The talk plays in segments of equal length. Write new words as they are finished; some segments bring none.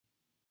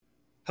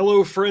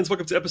Hello, friends.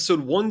 Welcome to episode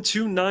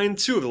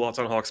 1292 of the Locked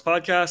On Hawks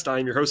podcast. I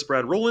am your host,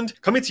 Brad Rowland,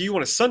 coming to you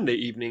on a Sunday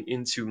evening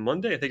into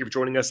Monday. Thank you for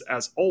joining us,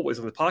 as always,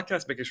 on the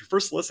podcast. Make it your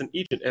first listen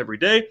each and every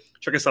day.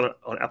 Check us out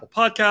on Apple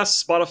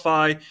Podcasts,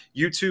 Spotify,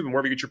 YouTube, and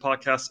wherever you get your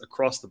podcasts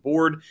across the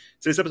board.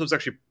 Today's episode is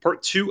actually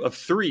part 2 of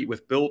 3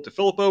 with Bill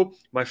DeFilippo,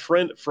 my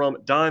friend from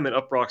Dime and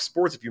Uprock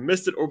Sports. If you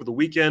missed it over the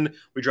weekend,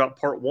 we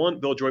dropped part 1.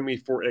 Bill joined me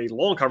for a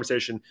long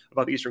conversation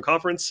about the Eastern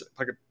Conference,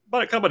 kind of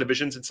by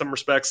divisions in some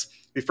respects.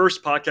 The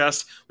first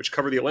podcast, which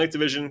covered the Atlantic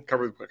Division,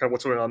 covered kind of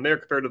what's going on there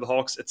compared to the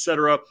Hawks,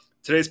 etc.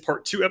 Today's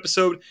part 2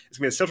 episode is going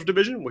to be the Central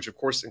Division, which of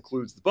course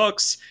includes the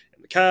Bucks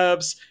and the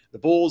Cavs, the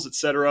Bulls,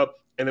 etc.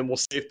 And then we'll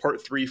save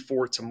part 3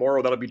 for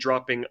tomorrow. That'll be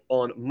dropping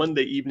on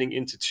Monday evening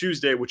into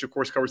Tuesday, which of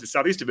course covers the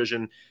Southeast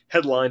Division,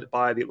 headlined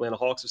by the Atlanta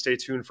Hawks. So stay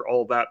tuned for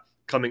all of that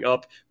coming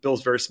up.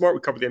 Bill's very smart.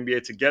 We cover the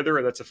NBA together,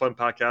 and that's a fun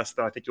podcast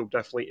that I think you'll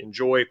definitely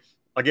enjoy.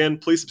 Again,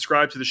 please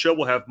subscribe to the show.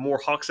 We'll have more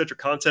Hawk-centric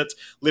content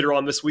later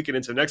on this week and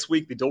into next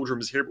week. The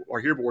Doldrums are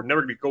here, but we're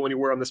never going to go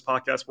anywhere on this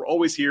podcast. We're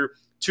always here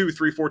 2,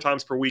 3, 4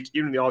 times per week,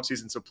 even in the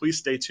offseason. So please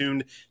stay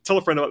tuned. Tell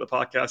a friend about the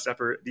podcast.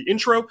 After the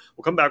intro,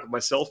 we'll come back with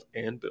myself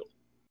and Bill.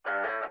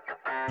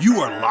 You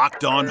are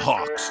Locked On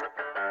Hawks,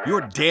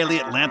 your daily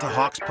Atlanta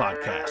Hawks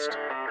podcast.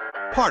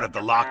 Part of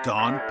the Locked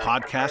On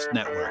Podcast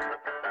Network.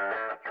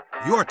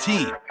 Your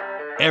team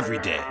every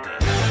day.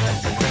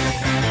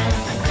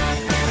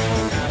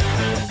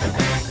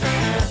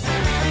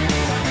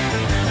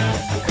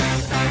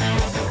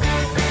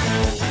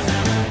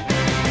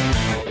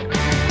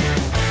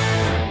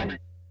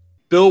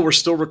 Bill, we're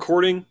still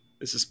recording.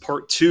 This is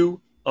part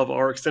 2 of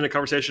our extended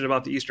conversation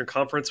about the Eastern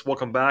Conference.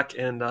 Welcome back.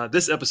 And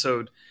this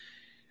episode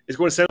is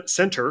going to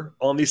center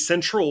on the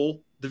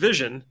Central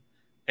Division.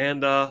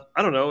 And I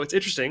don't know, it's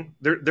interesting.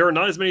 There are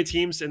not as many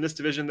teams in this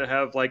division that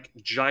have like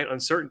giant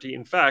uncertainty.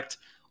 In fact,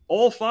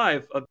 all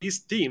 5 of these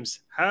teams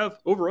have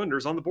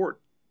over-unders on the board.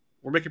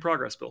 We're making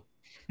progress, Bill.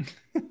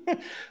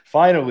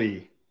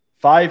 Finally,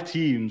 5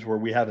 teams where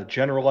we have a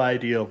general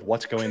idea of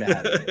what's going to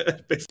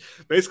happen.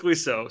 Basically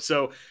so.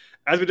 So,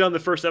 as we've done the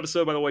first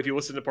episode, by the way, if you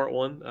listened to part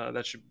 1,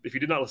 if you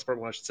did not listen to part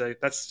 1, I should say,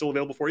 that's still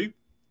available for you.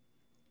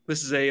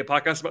 This is a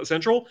podcast about the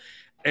Central.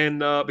 And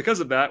because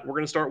of that, we're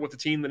going to start with the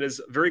team that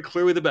is very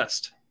clearly the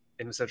best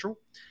in the Central.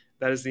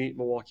 That is the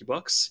Milwaukee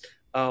Bucks.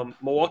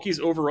 Milwaukee's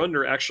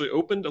over-under actually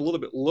opened a little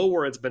bit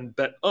lower. It's been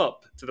bet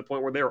up to the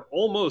point where they are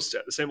almost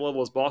at the same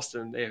level as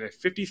Boston. They have a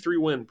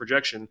 53-win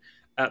projection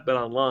at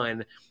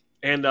BetOnline.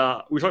 And we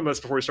were talking about this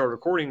before we started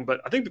recording,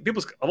 but I think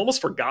I've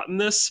almost forgotten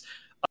this.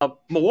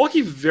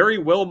 Milwaukee very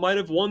well might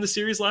have won the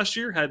series last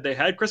year had they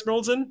had Chris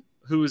Middleton,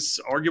 who's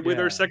arguably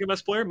their second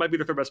best player, might be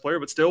their third best player,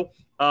 but still,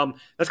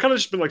 that's kind of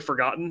just been like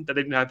forgotten that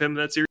they didn't have him in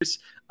that series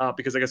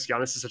because I guess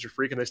Giannis is such a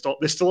freak and they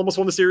still almost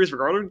won the series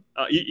regardless,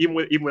 even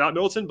without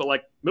Middleton. But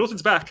like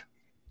Middleton's back,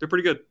 they're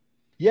pretty good.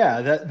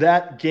 Yeah,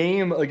 that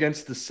game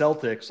against the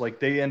Celtics,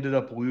 like they ended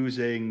up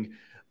losing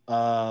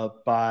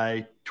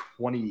by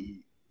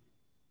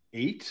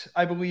 28,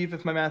 I believe,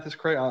 if my math is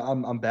correct.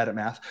 I'm bad at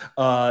math.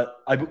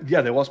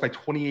 They lost by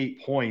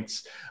 28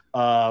 points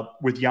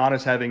with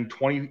Giannis having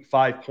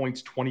 25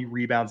 points, 20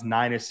 rebounds,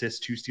 9 assists,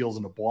 2 steals,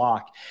 and a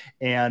block.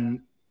 And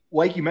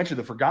like you mentioned,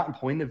 the forgotten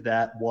point of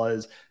that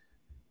was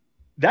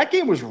that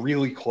game was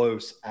really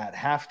close at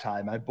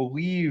halftime. I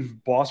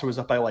believe Boston was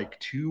up by like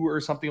 2 or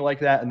something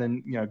like that. And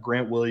then,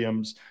 Grant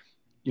Williams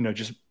and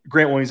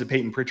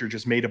Peyton Pritchard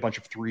just made a bunch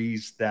of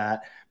threes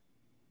that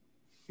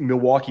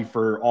Milwaukee,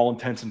 for all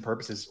intents and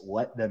purposes,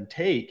 let them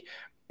take.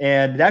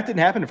 And that didn't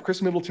happen. If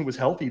Chris Middleton was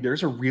healthy,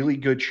 there's a really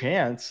good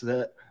chance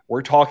that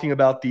we're talking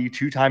about the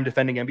 2-time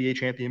defending NBA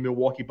champion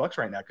Milwaukee Bucks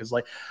right now. Because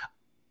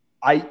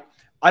I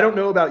don't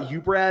know about you,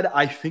 Brad.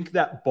 I think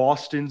that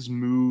Boston's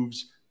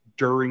moves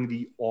during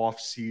the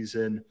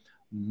offseason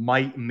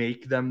might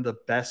make them the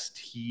best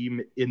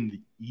team in the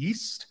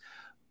East.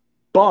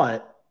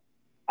 But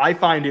I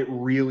find it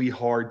really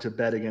hard to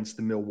bet against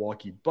the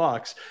Milwaukee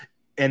Bucks.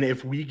 And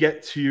if we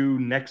get to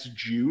next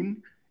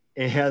June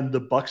and the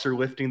Bucks are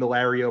lifting the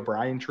Larry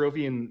O'Brien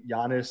trophy and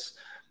Giannis,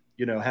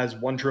 has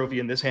one trophy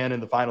in this hand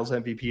and the finals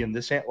MVP in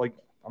this hand, like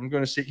I'm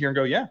going to sit here and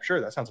go, yeah, sure.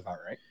 That sounds about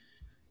right.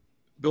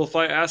 Bill, if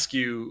I ask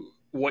you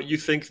what you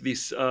think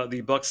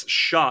the Bucks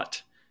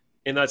shot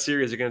in that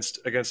series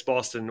against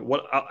Boston,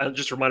 I'll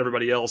just remind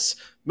everybody else,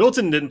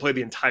 Middleton didn't play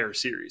the entire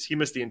series. He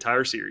missed the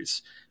entire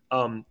series.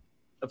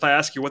 If I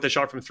ask you what they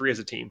shot from 3 as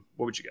a team,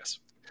 what would you guess?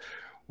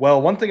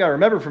 Well, one thing I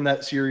remember from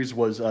that series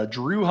was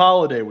Drew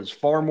Holiday was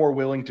far more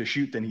willing to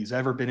shoot than he's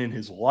ever been in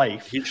his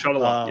life. He shot a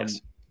lot,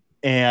 yes.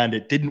 And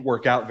it didn't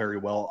work out very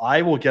well.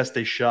 I will guess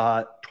they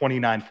shot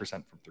 29%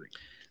 from 3.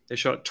 They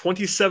shot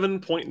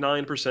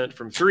 27.9%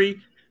 from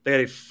 3. They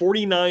had a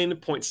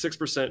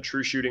 49.6%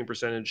 true shooting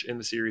percentage in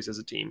the series as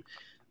a team.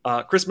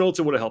 Chris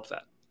Middleton would have helped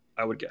that,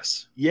 I would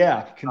guess.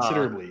 Yeah,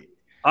 considerably.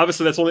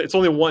 Obviously, it's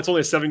only a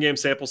 7-game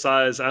sample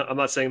size. I'm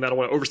not saying that. I don't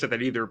want to overstate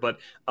that either. But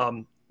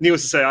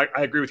needless to say, I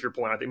agree with your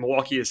point. I think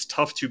Milwaukee is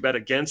tough to bet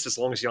against as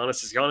long as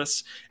Giannis is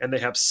Giannis and they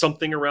have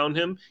something around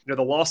him.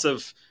 The loss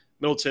of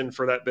Middleton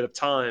for that bit of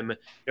time.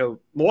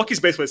 Milwaukee's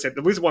basically the same.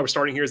 The reason why we're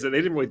starting here is that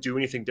they didn't really do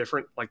anything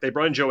different. Like, they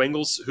brought in Joe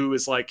Ingles, who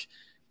is like,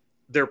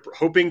 they're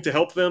hoping to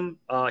help them.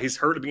 He's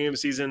hurt at the beginning of the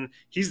season.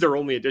 He's their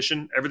only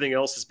addition. Everything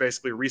else is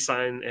basically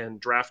re-sign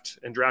and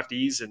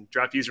draftees, and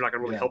draftees are not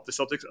going to really help the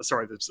Celtics.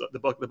 Sorry,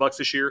 the Bucks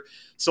this year.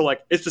 So,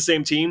 like, it's the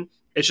same team.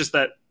 It's just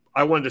that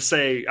I wanted to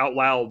say out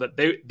loud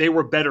that they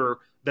were better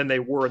than they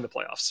were in the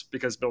playoffs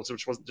because Middleton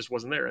just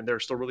wasn't there, and they're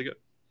still really good.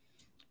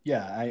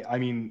 Yeah, I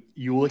mean,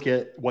 you look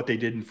at what they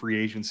did in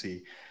free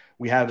agency.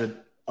 We have it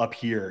up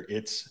here.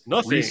 It's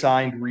nothing.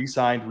 Re-signed,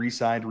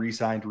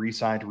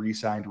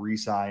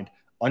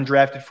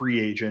 undrafted free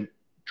agent,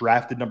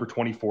 drafted number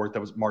 24. That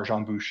was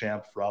Marjan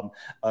Beauchamp from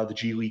the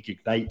G League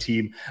Ignite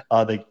team.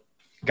 They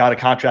got a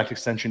contract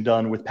extension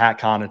done with Pat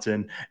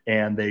Connaughton,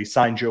 and they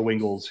signed Joe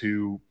Ingles,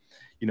 who,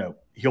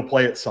 he'll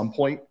play at some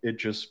point. It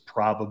just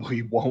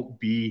probably won't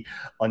be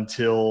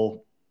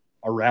until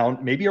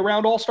maybe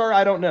around All-Star.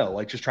 I don't know.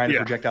 Like, just trying to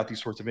project out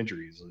these sorts of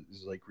injuries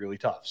is like really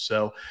tough.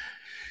 So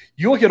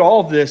you look at all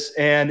of this,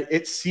 and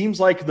it seems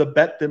like the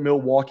bet that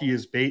Milwaukee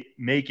is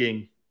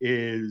making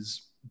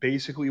is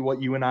basically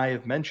what you and I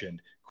have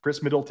mentioned.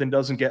 Chris Middleton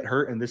doesn't get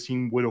hurt, and this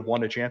team would have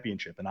won a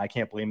championship, and I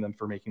can't blame them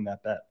for making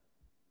that bet.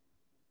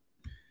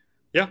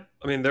 Yeah,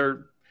 I mean,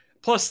 they're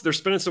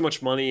spending so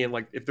much money, and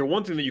like, if there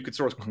one thing that you could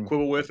sort of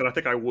quibble with, and I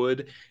think I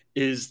would,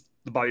 is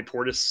the Bobby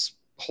Portis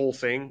whole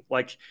thing.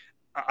 Like,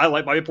 I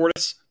like Bobby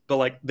Portis, but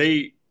like,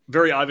 they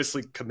very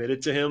obviously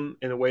committed to him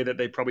in a way that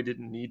they probably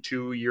didn't need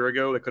to a year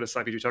ago. They could have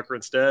signed PJ Tucker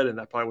instead, and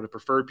I probably would have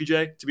preferred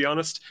PJ, to be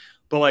honest.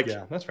 But like,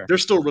 that's fair. They're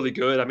still really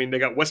good. I mean, they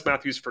got Wes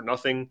Matthews for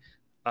nothing.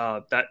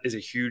 That is a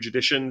huge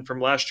addition from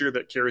last year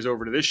that carries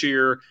over to this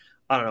year.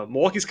 I don't know.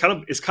 Milwaukee's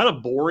kind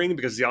of boring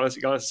because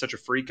Giannis is such a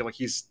freak, and like,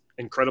 he's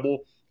incredible.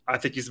 I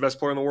think he's the best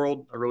player in the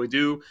world. I really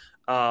do.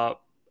 And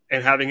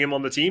having him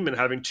on the team and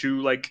having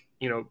two, like,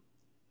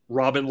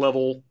 Robin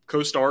level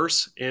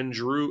co-stars in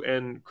Jrue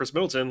and Chris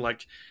Middleton,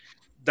 like,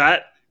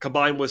 that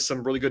combined with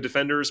some really good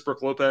defenders,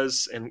 Brook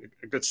Lopez, and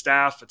a good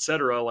staff,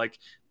 etc. Like,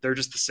 they're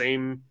just the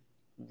same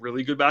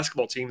really good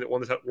basketball team that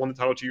won the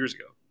title 2 years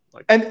ago.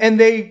 Like, and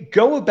they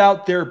go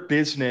about their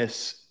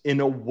business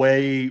in a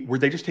way where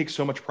they just take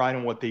so much pride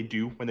in what they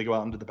do when they go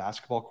out into the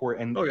basketball court,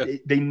 and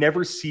they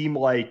never seem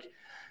like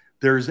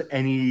there's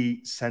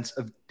any sense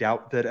of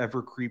doubt that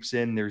ever creeps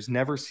in. There's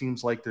never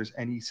seems like there's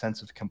any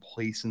sense of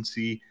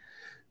complacency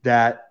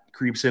that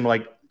creeps in.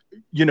 Like,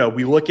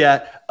 we look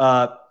at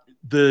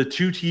the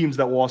two teams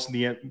that were in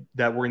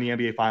the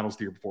NBA Finals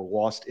the year before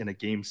lost in a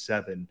Game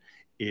 7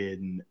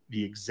 in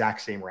the exact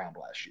same round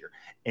last year.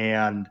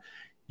 And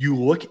you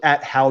look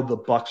at how the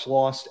Bucks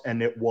lost,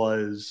 and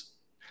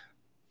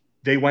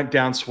they went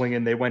down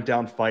swinging, they went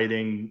down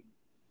fighting,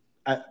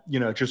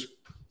 just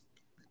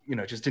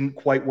didn't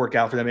quite work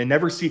out for them. And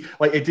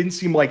it didn't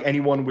seem like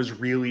anyone was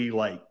really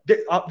like,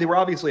 they were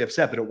obviously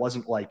upset, but it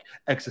wasn't like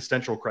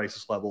existential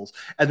crisis levels.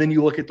 And then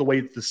you look at the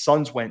way the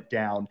Suns went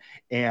down,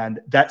 and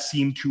that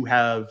seemed to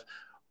have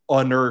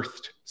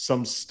unearthed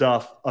some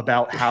stuff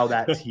about how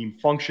that team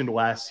functioned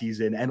last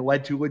season and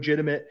led to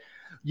legitimate,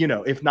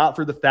 if not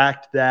for the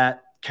fact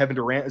that Kevin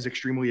Durant is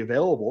extremely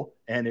available,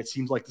 and it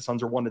seems like the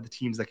Suns are one of the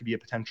teams that could be a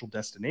potential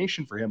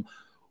destination for him.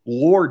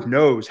 Lord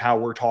knows how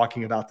we're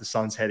talking about the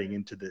Suns heading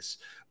into this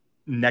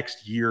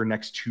next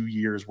 2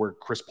 years, where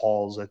Chris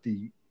Paul's at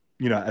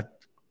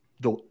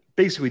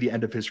basically the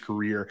end of his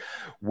career,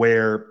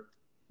 where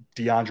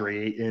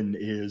DeAndre Ayton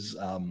is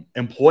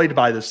employed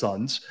by the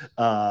Suns.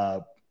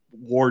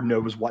 Lord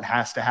knows what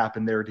has to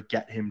happen there to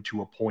get him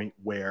to a point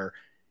where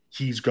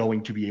he's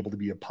going to be able to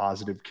be a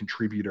positive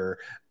contributor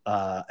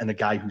and a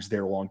guy who's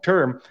there long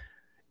term.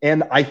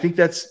 And I think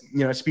that's,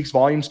 it speaks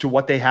volumes to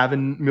what they have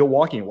in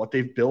Milwaukee and what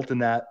they've built in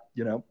that,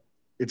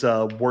 it's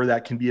a word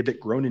that can be a bit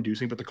groan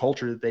inducing, but the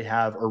culture that they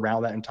have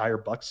around that entire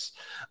Bucks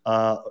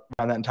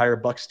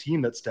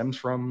team that stems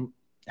from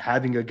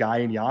having a guy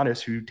in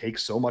Giannis who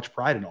takes so much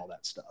pride in all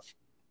that stuff.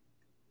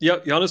 Yeah,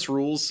 Giannis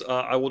rules.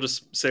 I will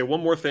just say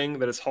one more thing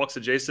that is Hawks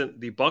adjacent.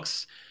 The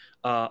Bucks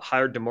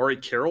hired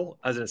DeMarre Carroll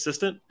as an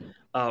assistant,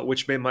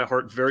 which made my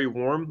heart very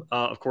warm.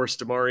 Of course,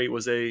 DeMarre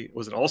was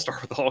an all-star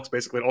with the Hawks,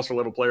 basically an all-star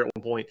level player at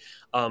one point.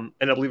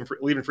 Ended up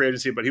leaving free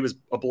agency, but he was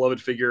a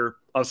beloved figure.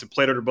 Obviously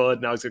played under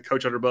Bud. Now he's going to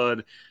coach under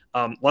Bud.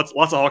 Lots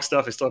of Hawks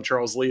stuff. They still have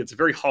Charles Lee. It's a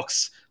very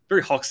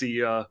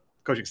Hawksy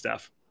coaching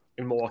staff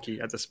in Milwaukee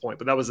at this point.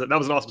 But that was an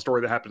awesome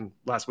story that happened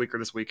last week or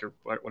this week or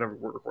whenever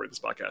we're recording this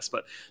podcast.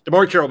 But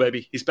DeMarre Carroll,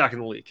 baby, he's back in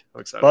the league.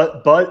 I'm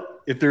excited.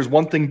 But if there's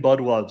one thing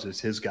Bud loves, is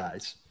his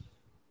guys.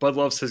 Bud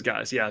loves his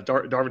guys. Yeah,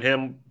 Darvin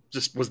Ham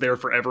just was there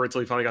forever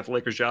until he finally got the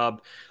Lakers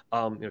job.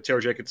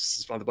 Taylor Jenkins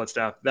is on the Bud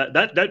staff.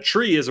 That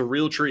tree is a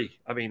real tree.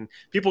 I mean,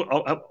 people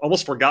have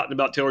almost forgotten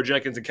about Taylor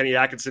Jenkins and Kenny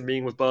Atkinson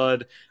being with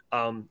Bud.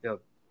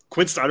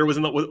 Quinn Snyder was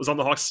on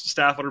the Hawks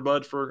staff under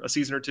Bud for a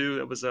season or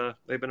two.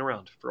 They've been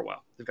around for a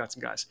while. They've got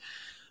some guys.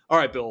 All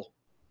right, Bill.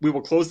 We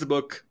will close the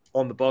book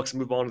on the Bucks and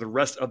move on to the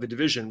rest of the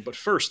division. But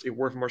first, a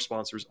word from our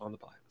sponsors on the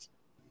podcast.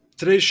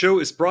 Today's show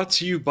is brought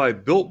to you by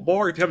Built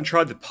Bar. If you haven't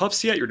tried the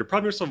Puffs yet, you're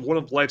depriving yourself of one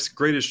of life's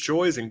greatest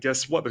joys. And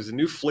guess what? There's a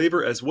new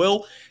flavor as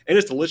well, and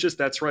it's delicious.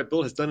 That's right,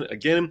 Built has done it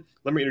again.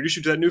 Let me introduce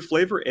you to that new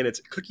flavor, and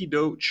it's cookie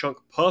dough chunk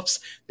puffs.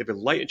 They have a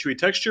light and chewy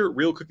texture,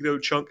 real cookie dough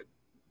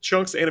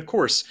chunks, and of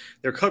course,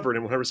 they're covered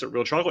in 100%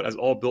 real chocolate, as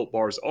all Built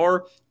Bars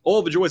are.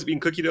 All the joys of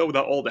eating cookie dough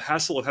without all the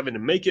hassle of having to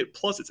make it.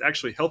 Plus, it's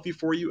actually healthy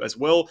for you as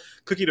well.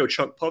 Cookie dough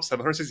chunk puffs have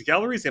 160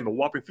 calories. They have a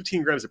whopping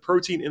 15 grams of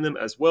protein in them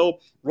as well.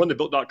 Run to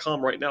Built.com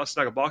right now,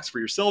 snag a box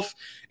for yourself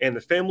and the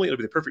family. It'll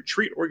be the perfect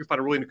treat, or you can find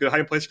a really good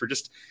hiding place for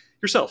just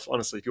yourself,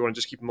 honestly. If you want to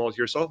just keep them all to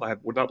yourself, I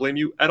would not blame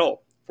you at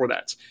all for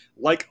that.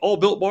 Like all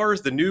Built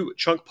Bars, the new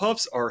chunk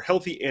puffs are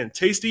healthy and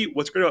tasty.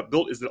 What's great about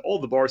Built is that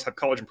all the bars have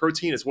collagen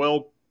protein as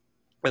well.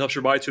 It helps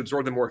your body to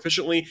absorb them more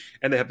efficiently,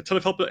 and they have a ton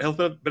of health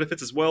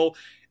benefits as well.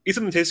 Eat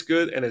something that tastes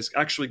good and is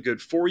actually good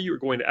for you. You're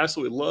going to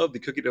absolutely love the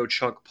cookie dough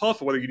chunk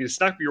puff. Whether you need a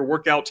snack for your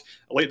workout,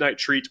 a late night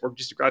treat, or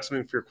just to grab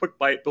something for your quick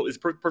bite, Built is a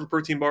perfect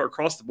protein bar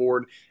across the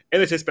board,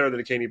 and they taste better than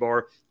a candy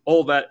bar.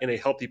 All of that in a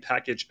healthy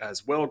package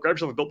as well. Grab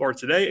yourself a Built Bar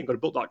today and go to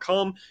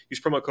Built.com. Use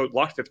promo code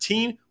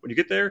LOCKED15 when you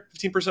get there.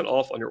 15%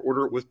 off on your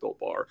order with Built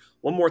Bar.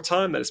 One more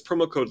time, that is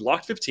promo code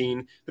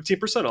LOCKED15,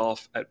 15%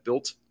 off at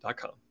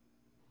Built.com.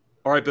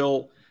 All right,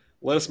 Bill.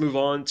 Let us move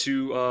on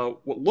to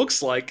what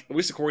looks like, at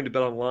least according to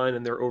BetOnline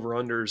and their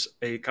over-unders,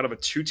 a kind of a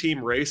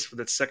two-team race for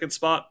that second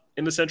spot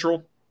in the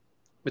Central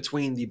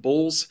between the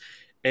Bulls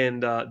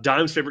and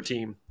Dime's favorite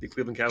team, the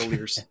Cleveland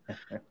Cavaliers.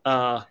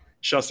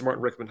 Shouts to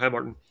Martin Rickman. Hi,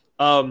 Martin.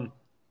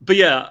 But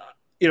yeah,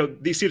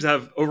 these teams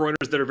have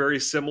over-unders that are very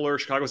similar.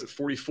 Chicago's at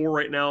 44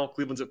 right now.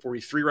 Cleveland's at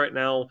 43 right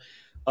now.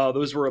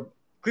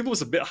 Cleveland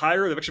was a bit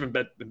higher. They've actually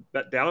been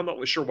bet down. I'm not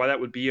really sure why that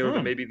would be.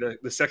 Or maybe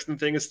the Sexton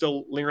thing is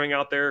still lingering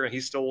out there, and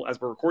he's still,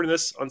 as we're recording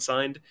this,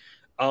 unsigned.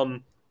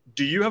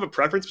 Do you have a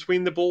preference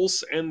between the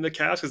Bulls and the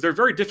Cavs? Because they're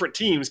very different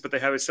teams, but they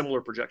have a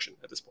similar projection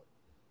at this point.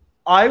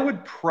 I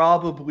would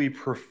probably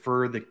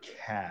prefer the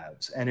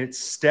Cavs, and it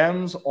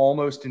stems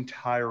almost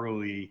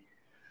entirely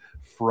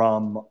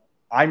from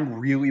I'm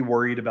really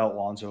worried about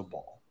Lonzo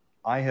Ball.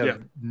 I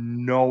have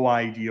no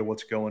idea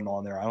what's going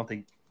on there. I don't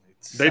think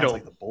they don't.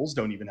 Like the Bulls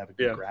don't even have a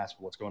good grasp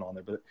of what's going on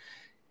there, but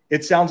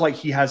it sounds like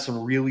he has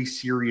some really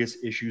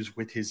serious issues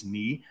with his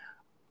knee.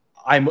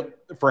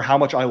 For how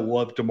much I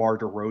love DeMar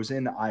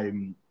DeRozan,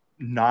 I'm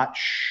not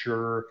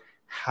sure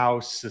how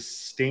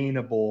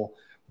sustainable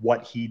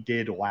what he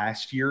did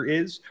last year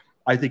is.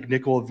 I think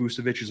Nikola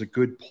Vucevic is a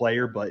good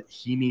player, but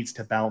he needs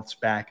to bounce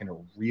back in a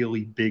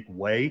really big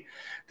way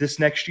this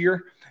next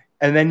year.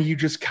 And then you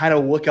just kind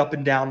of look up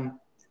and down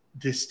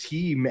this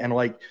team, and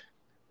like,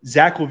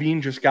 Zach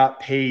LaVine just got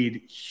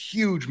paid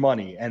huge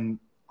money, and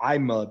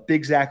I'm a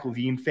big Zach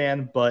LaVine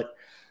fan, but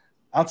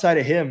outside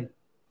of him,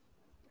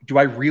 do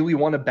I really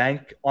want to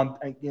bank on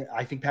 –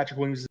 I think Patrick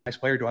Williams is a nice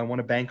player. Do I want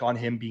to bank on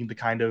him being the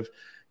kind of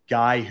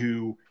guy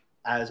who,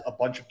 as a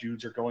bunch of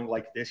dudes are going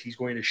like this, he's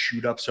going to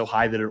shoot up so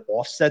high that it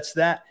offsets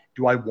that?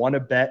 Do I want to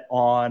bet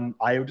on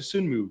Ayo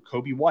Dosunmu,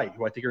 Kobe White,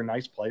 who I think are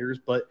nice players,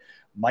 but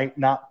might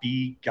not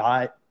be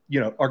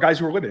are guys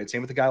who are limited?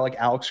 Same with a guy like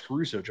Alex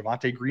Caruso.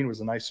 Javonte Green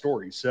was a nice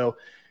story. So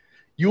 –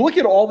 you look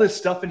at all this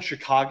stuff in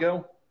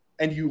Chicago,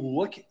 and you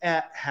look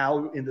at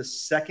how in the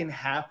second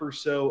half or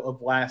so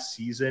of last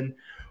season,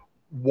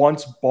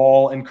 once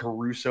Ball and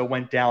Caruso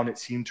went down, it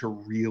seemed to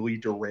really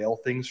derail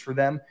things for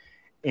them.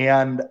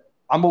 And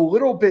I'm a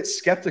little bit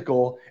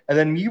skeptical. And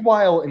then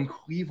meanwhile in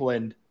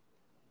Cleveland,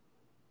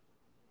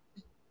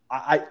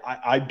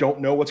 I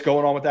don't know what's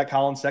going on with that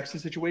Colin Sexton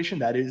situation.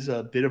 That is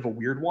a bit of a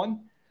weird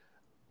one.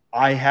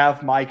 I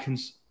have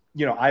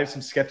I have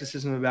some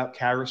skepticism about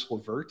Karis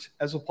LeVert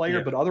as a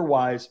player, but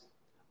otherwise,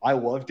 I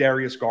love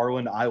Darius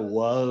Garland. I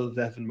love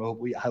Evan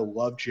Mobley. I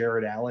love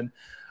Jared Allen.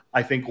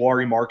 I think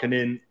Lauri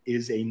Markkanen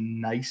is a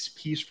nice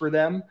piece for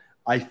them.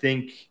 I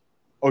think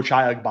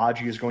Ochai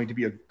Agbaji is going to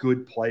be a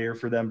good player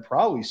for them,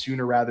 probably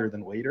sooner rather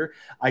than later.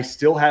 I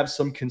still have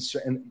some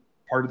concern.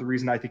 Part of the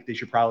reason I think they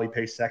should probably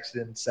pay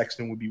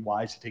Sexton would be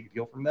wise to take a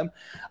deal from them.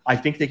 I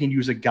think they can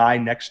use a guy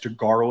next to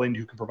Garland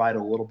who can provide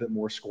a little bit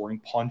more scoring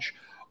punch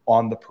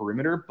on the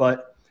perimeter,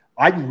 but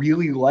I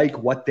really like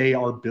what they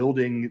are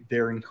building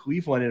there in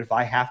Cleveland. And if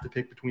I have to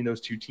pick between those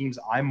two teams,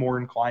 I'm more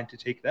inclined to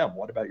take them.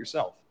 What about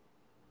yourself?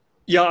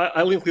 Yeah,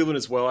 I lean Cleveland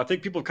as well. I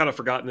think people have kind of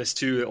forgotten this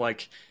too, that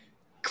like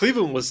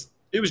Cleveland was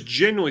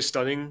genuinely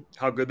stunning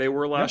how good they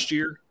were last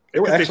year. They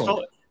were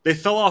excellent. They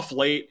fell off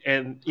late,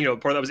 and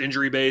part of that was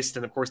injury based,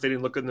 and of course they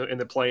didn't look in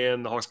the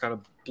play-in. The Hawks kind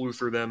of blew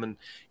through them, and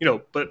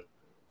but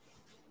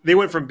they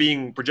went from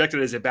being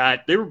projected as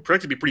they were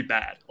projected to be pretty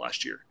bad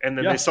last year. And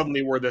then they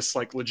suddenly were this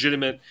like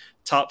legitimate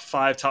top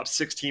 5, top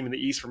 6 team in the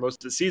East for most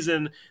of the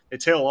season. They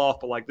tail off,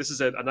 but like, this is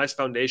a nice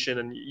foundation.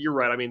 And you're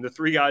right. I mean, the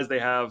 3 guys they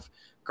have,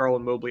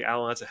 Garland, Mobley,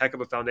 Allen, that's a heck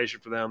of a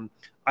foundation for them.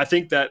 I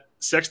think that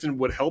Sexton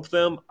would help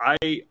them.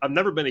 I've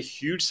never been a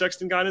huge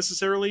Sexton guy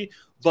necessarily,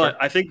 but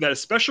I think that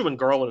especially when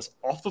Garland is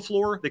off the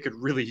floor, they could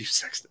really use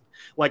Sexton.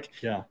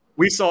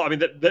 We saw, I mean,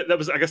 that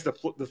was, I guess, the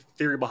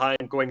theory behind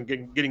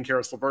getting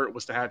Karis LeVert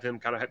was to have him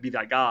kind of be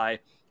that guy.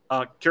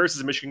 Karras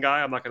is a Michigan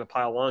guy. I'm not going to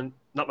pile on.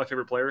 Not my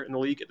favorite player in the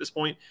league at this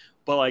point,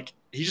 but like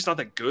he's just not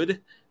that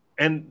good.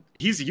 And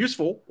he's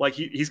useful. Like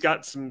he's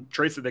got some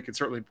traits that they can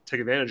certainly take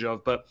advantage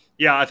of. But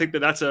yeah, I think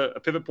that's a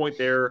pivot point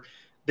there.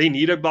 They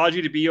need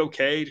Agbaji to be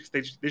okay.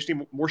 They just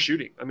need more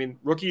shooting. I mean,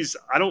 rookies,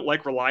 I don't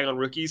like relying on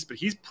rookies, but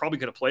he's probably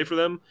going to play for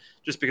them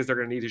just because they're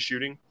going to need his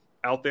shooting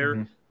out there.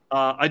 Mm-hmm.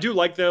 I do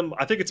like them.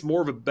 I think it's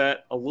more of a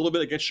bet a little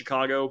bit against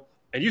Chicago.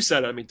 And you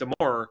said it. I mean,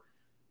 DeMar,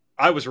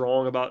 I was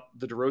wrong about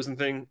the DeRozan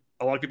thing.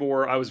 A lot of people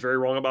were. I was very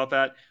wrong about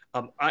that.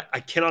 I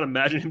cannot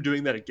imagine him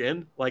doing that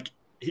again. Like,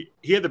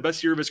 he had the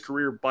best year of his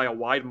career by a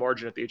wide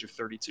margin at the age of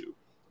 32.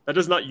 That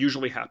does not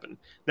usually happen.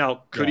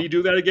 Now, could he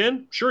do that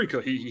again? Sure he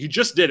could. He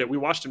just did it. We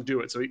watched him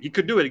do it. So he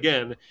could do it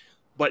again.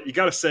 But you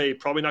got to say,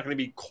 probably not going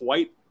to be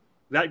quite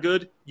that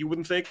good, you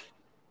wouldn't think.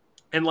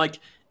 And, like,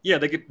 yeah,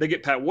 they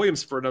get Pat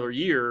Williams for another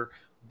year,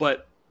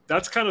 but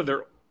that's kind of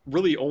their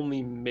really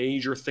only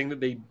major thing that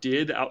they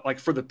did out, like,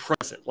 for the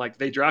present. Like,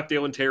 they draft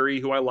Dalen Terry,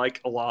 who I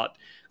like a lot.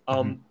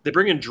 They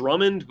bring in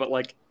Drummond, but,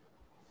 like,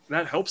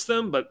 that helps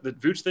them. But the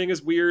Vooch thing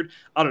is weird.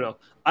 I don't know.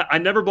 I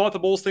never bought the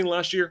Bulls thing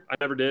last year. I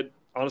never did,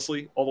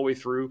 honestly, all the way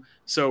through.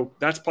 So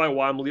that's probably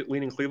why I'm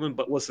leaning Cleveland.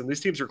 But listen, these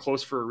teams are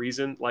close for a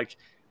reason. Like,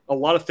 a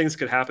lot of things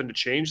could happen to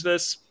change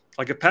this.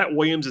 Like, if Pat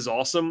Williams is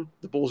awesome,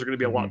 the Bulls are going to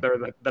be a lot better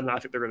than I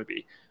think they're going to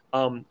be.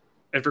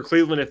 And for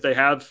Cleveland, if they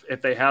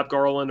have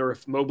Garland, or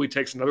if Mobley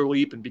takes another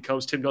leap and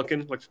becomes Tim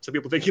Duncan, like some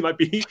people think he might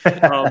be,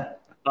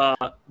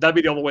 that'd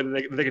be the only way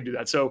that they could do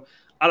that. So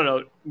I don't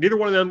know. Neither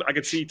one of them I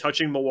could see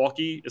touching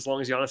Milwaukee as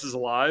long as Giannis is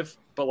alive.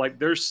 But like,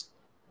 there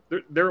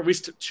are at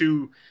least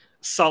two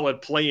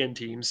solid play-in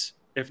teams,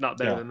 if not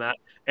better than that.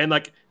 And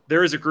like,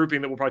 there is a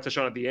grouping that we'll probably touch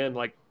on at the end.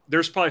 Like,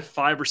 there's probably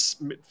five,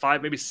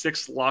 maybe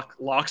six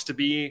locks to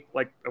be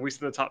like at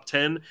least in the top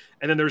 10,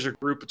 and then there's a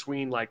group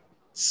between like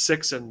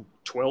 6 and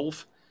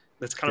 12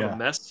 that's kind of a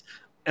mess.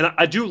 And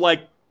I do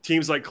like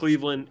teams like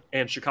Cleveland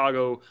and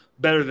Chicago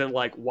better than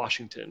like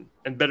Washington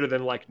and better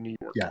than like New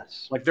York.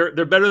 Yes, like they're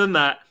better than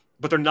that,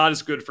 but they're not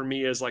as good for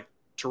me as like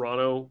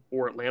Toronto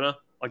or Atlanta.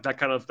 Like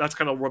that's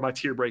kind of where my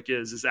tier break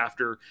is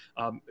after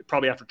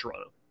probably after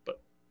Toronto.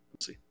 But we'll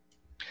see.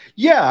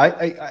 Yeah,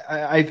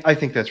 I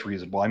think that's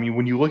reasonable. I mean,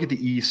 when you look at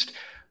the East,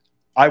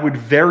 I would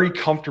very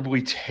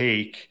comfortably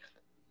take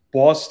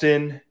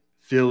Boston,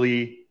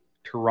 Philly,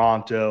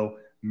 Toronto,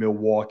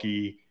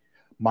 Milwaukee,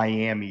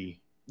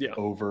 Miami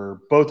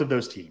over both of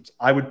those teams.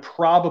 I would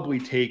probably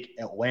take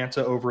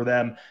Atlanta over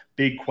them.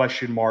 Big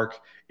question mark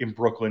in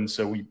Brooklyn,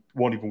 so we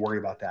won't even worry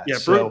about that. Yeah,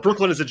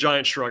 Brooklyn is a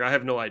giant shrug. I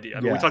have no idea. I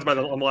mean, we talked about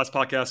it on the last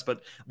podcast,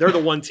 but they're the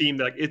one team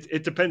that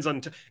it depends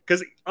on.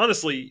 Because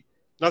honestly,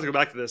 not to go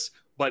back to this,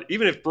 but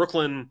even if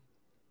Brooklyn,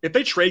 if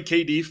they trade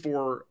KD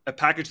for a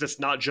package that's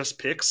not just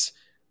picks,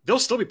 they'll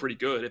still be pretty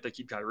good if they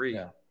keep Kyrie.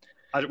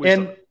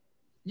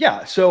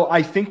 Yeah. So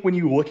I think when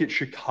you look at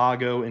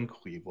Chicago and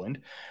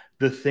Cleveland,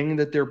 the thing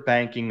that they're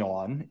banking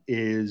on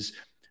is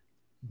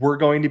we're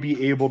going to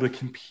be able to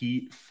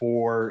compete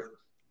for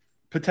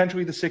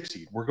potentially the 6th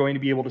seed. We're going to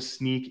be able to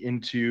sneak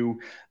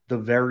into the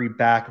very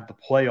back of the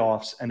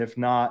playoffs. And if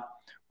not,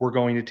 we're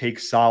going to take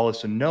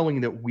solace in knowing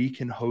that we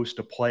can host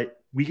a play.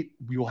 We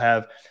will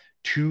have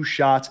 2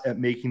 shots at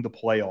making the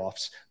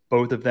playoffs.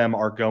 Both of them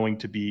are going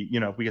to be,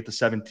 if we get the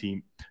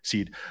 17th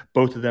seed,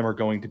 both of them are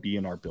going to be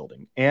in our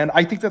building. And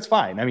I think that's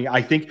fine. I mean,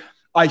 I think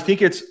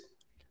it's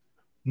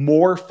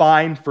more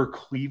fine for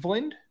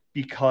Cleveland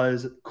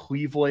because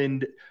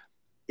Cleveland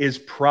is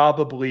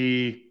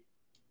probably,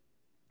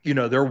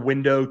 their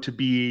window to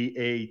be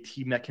a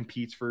team that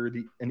competes for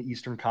an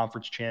Eastern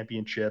Conference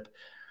championship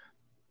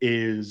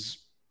is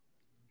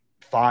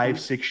 5,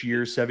 6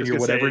 years, 7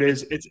 years, whatever it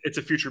is. It's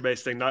a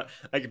future-based thing. Not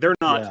like they're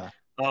not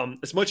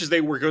as much as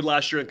they were good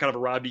last year and kind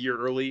of arrived a year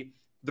early.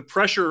 The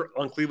pressure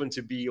on Cleveland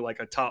to be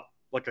like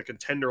a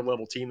contender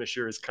level team this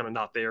year is kind of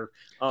not there.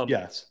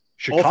 Yes.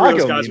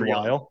 Chicago, guys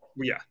meanwhile,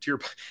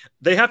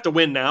 they have to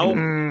win now,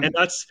 and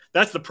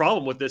that's the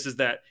problem with this is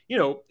that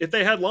if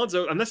they had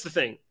Lonzo, and that's the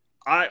thing,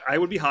 I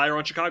would be higher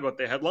on Chicago if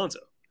they had Lonzo,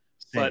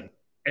 and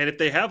if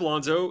they have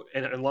Lonzo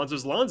and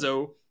Lonzo's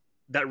Lonzo,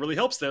 that really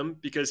helps them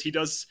because he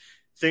does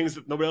things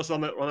that nobody else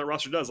on that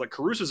roster does. Like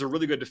Caruso's a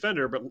really good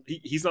defender, but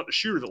he's not the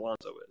shooter that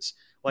Lonzo is.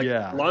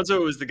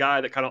 Lonzo is the guy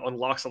that kind of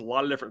unlocks a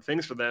lot of different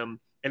things for them,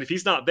 and if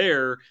he's not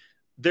there,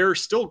 they're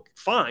still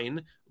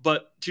fine.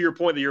 But to your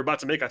point that you're about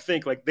to make, I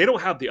think like they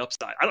don't have the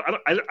upside.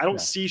 I don't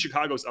see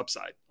Chicago's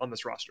upside on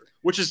this roster,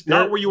 which is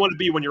not where you want to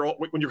be when you're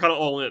kind of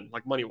all in,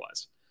 like money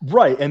wise.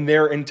 Right, and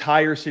their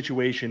entire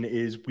situation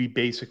is we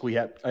basically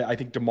have. I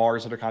think DeMar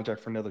is under contract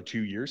for another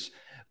 2 years.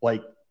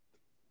 Like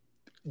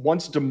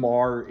once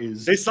DeMar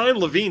is, they signed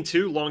Levine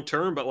too long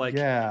term, but like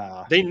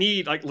they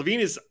need like Levine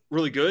is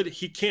really good.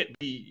 He can't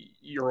be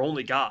your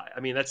only guy. I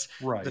mean that's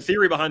right. The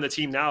theory behind the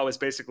team now is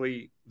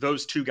basically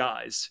those 2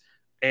 guys.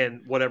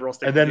 And whatever else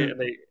they and then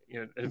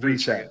get, and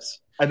reset.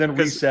 And then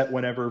reset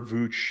whenever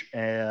Vooch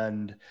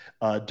and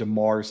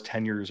DeMar's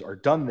tenures are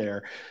done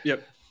there.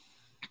 Yep.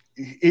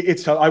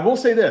 It's tough. I will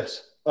say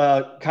this,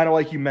 kind of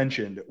like you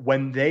mentioned,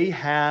 when they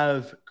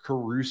have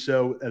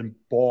Caruso and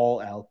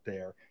Ball out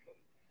there,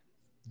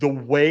 the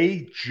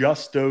way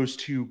just those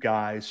two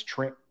guys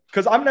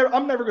because I'm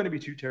never going to be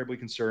too terribly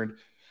concerned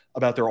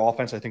about their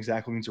offense. I think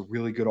Zach LaVine's a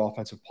really good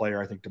offensive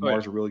player. I think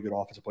DeMar's a really good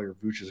offensive player.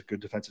 Vooch is a good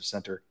defensive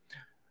center.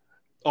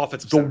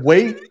 Offensive.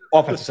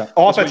 Offensive.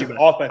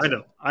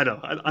 I know.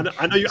 I know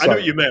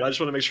what you meant. I just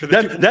want to make sure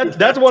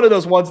that's one of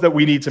those ones that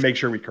we need to make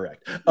sure we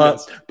correct.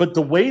 Yes. But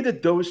the way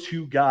that those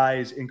two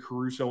guys in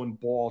Caruso and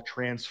Ball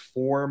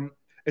transform,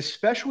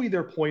 especially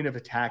their point of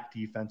attack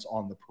defense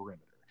on the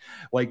perimeter,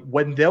 like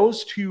when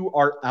those two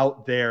are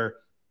out there,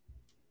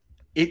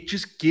 it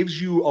just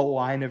gives you a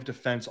line of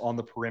defense on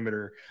the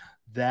perimeter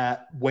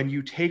that when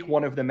you take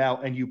one of them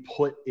out and you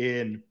put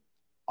in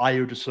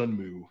Ayo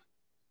Dosunmu,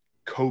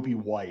 Kobe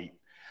White,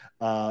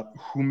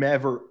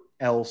 whomever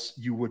else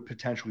you would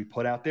potentially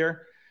put out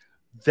there,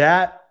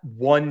 that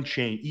one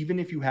chain, even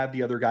if you have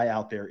the other guy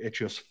out there, it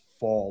just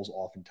falls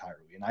off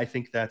entirely. And I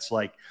think that's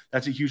a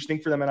huge thing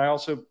for them. And I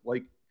also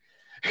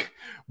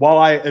while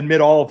I admit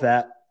all of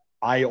that,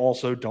 I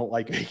also don't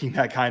like making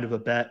that kind of a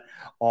bet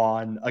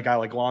on a guy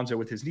like Lonzo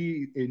with his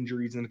knee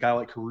injuries and a guy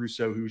like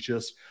Caruso, who's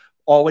just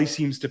always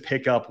seems to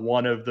pick up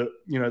one of the,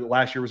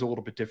 last year was a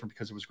little bit different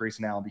because it was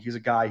Grayson Allen, but he's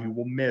a guy who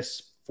will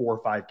miss 4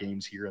 or 5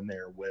 games here and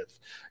there with,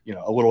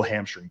 a little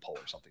hamstring pull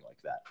or something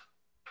like that.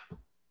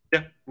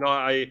 Yeah,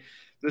 no,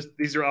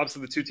 these are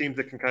obviously the two teams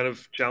that can kind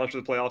of challenge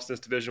for the playoffs in this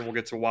division. We'll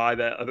get to why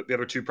the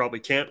other two probably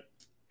can't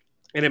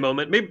in a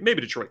moment. Maybe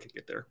Detroit can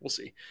get there. We'll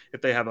see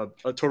if they have a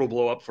total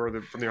blow up from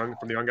the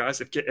young guys.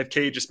 If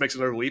Cade just makes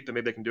another leap, then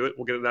maybe they can do it.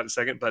 We'll get to that in a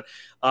second. But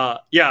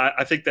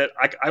I think that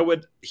I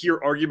would hear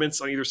arguments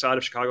on either side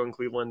of Chicago and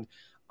Cleveland.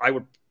 I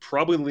would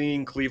probably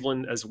lean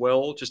Cleveland as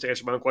well, just to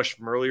answer my own question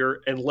from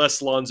earlier,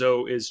 unless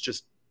Lonzo is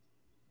just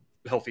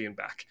healthy and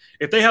back.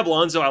 If they have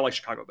Lonzo, I like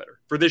Chicago better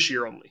for this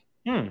year only.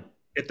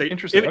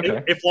 Interesting.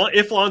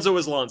 If Lonzo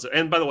is Lonzo,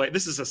 and by the way,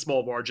 this is a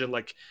small margin.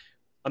 Like,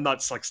 I'm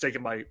not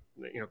staking my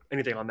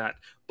anything on that,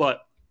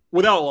 but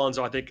without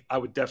Lonzo, I think I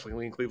would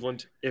definitely lean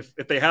Cleveland. If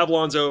they have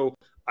Lonzo,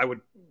 I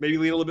would maybe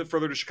lean a little bit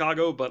further to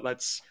Chicago, but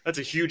that's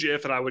a huge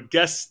if, and I would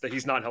guess that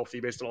he's not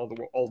healthy based on all of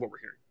what we're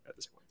hearing at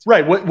this point.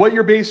 Right. What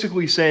you're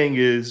basically saying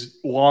is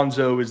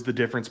Lonzo is the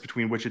difference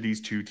between which of these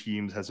two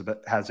teams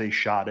has a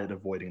shot at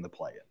avoiding the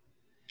play-in.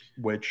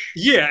 Which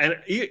and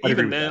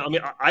even then,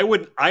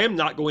 I am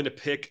not going to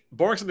pick,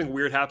 barring something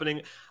weird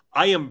happening.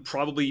 I am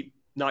probably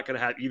not going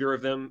to have either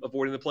of them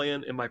avoiding the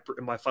play-in in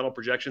my final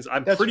projections.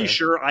 I'm pretty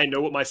sure I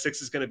know what my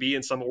 6 is going to be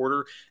in some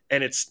order,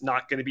 and it's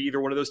not going to be either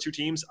one of those two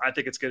teams. I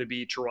think it's going to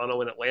be Toronto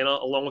and Atlanta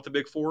along with the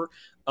Big Four,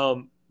 at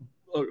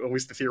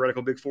least the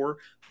theoretical Big Four.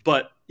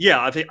 But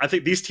yeah, I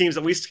think these teams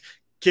at least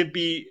can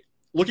be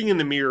looking in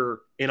the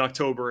mirror in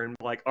October and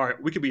like, all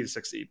right, we could be the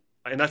 6th seed.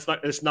 And that's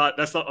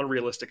not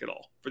unrealistic at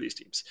all for these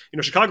teams.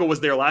 Chicago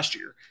was there last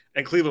year,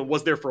 and Cleveland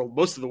was there for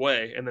most of the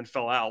way and then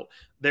fell out.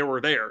 They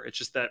were there. It's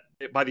just that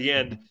by the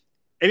end,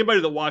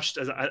 anybody that watched,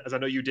 as I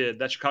know you did,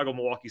 that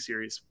Chicago-Milwaukee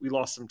series, we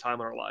lost some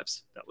time in our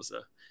lives. That was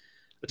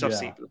a tough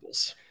scene for the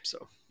Bulls.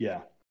 So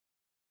yeah.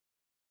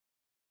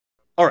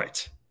 All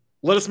right,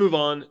 let us move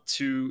on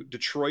to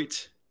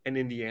Detroit and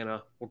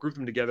Indiana. We'll group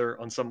them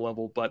together on some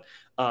level, but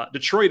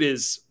Detroit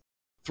is,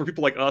 for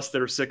people like us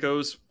that are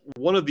sickos,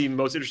 one of the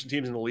most interesting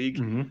teams in the league.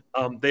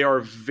 Mm-hmm. They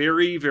are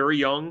very, very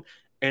young.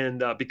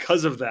 And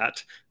because of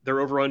that, their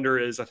over-under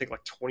is, I think,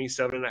 like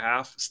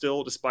 27.5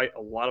 still, despite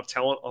a lot of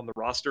talent on the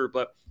roster.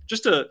 But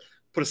just to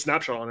put a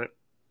snapshot on it,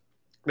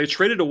 they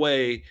traded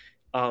away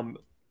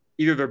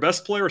either their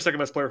best player or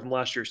second-best player from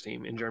last year's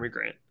team in Jeremy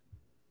Grant.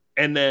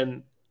 And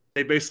then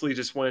they basically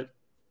just went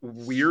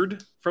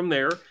weird from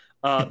there.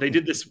 They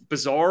did this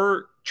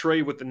bizarre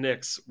trade with the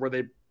Knicks where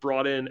they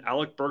brought in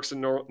Alec Burks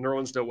and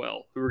Nerlens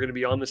Noel, who were going to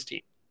be on this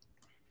team.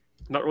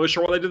 Not really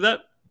sure why they did that.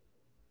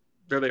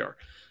 There they are.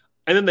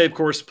 And then they, of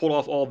course, pulled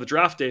off all the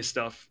draft day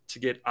stuff to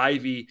get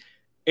Ivy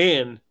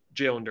and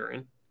Jalen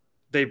Duren.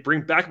 They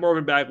bring back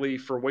Marvin Bagley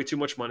for way too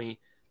much money.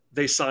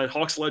 They sign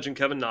Hawks legend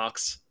Kevin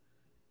Knox.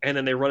 And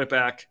then they run it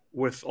back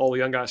with all the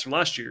young guys from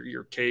last year.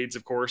 Your Cades,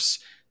 of course,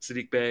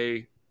 Sadiq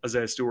Bey,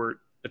 Isaiah Stewart,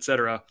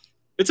 etc.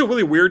 It's a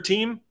really weird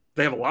team.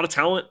 They have a lot of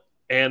talent.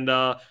 And,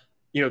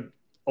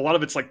 a lot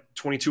of it's like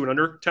 22 and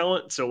under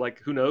talent. So, like,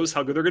 who knows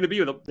how good they're going to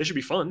be. They should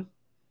be fun.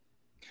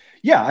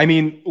 Yeah, I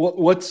mean,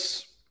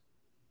 what's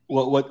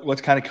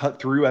kind of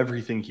cut through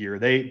everything here?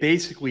 They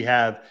basically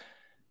have,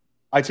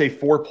 I'd say,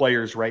 4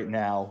 players right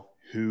now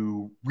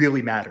who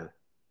really matter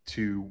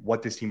to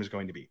what this team is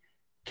going to be.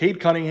 Cade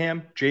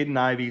Cunningham, Jaden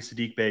Ivey,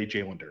 Sadiq Bey,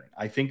 Jalen Duren.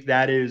 I think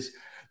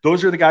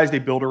those are the guys they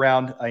build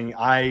around. I mean,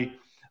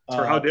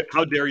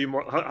 how dare you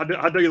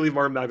leave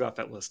Marvin Bagley off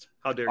that list?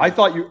 How dare you? I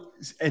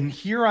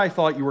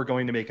thought you were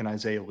going to make an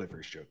Isaiah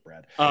Livers joke,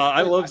 Brad.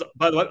 By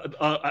the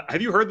way,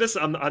 have you heard this?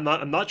 I'm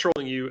not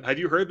trolling you. Have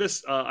you heard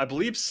this? I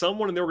believe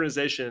someone in the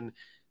organization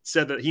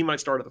said that he might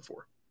start at the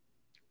 4.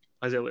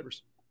 Isaiah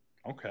Livers.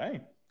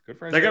 Okay. Good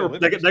for Isaiah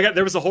Livers.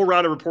 There was a whole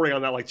round of reporting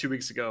on that like 2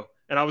 weeks ago.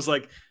 And I was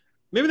like,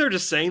 maybe they're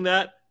just saying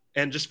that.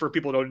 And just for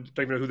people who don't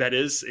even know who that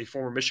is, a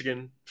former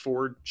Michigan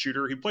forward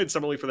shooter. He played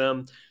summer league for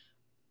them.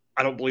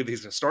 I don't believe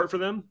he's going to start for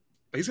them,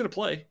 but he's going to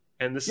play.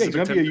 And this is he's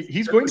going to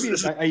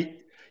be.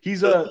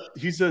 He's a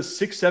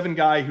 6'7"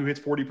 guy who hits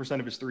 40%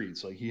 of his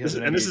threes. Like he has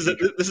this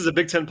is a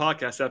Big Ten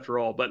podcast after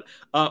all. But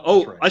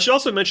right. I should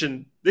also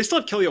mention they still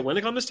have Kelly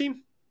Olynyk on this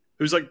team,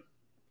 who's like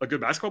a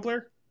good basketball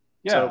player.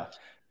 Yeah, so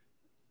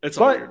it's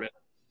all weird, man.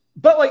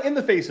 But like in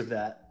the face of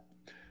that,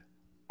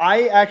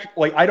 I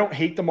don't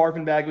hate the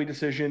Marvin Bagley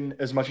decision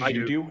as much as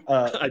you do.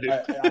 I do.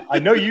 I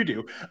know you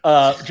do.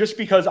 Just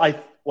because I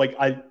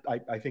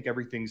think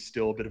everything's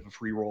still a bit of a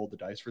free roll of the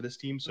dice for this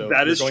team. So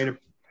that is true.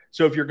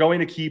 So if you're going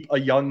to keep a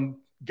young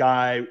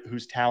guy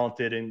who's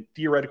talented and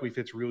theoretically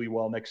fits really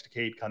well next to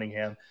Cade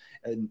Cunningham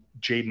and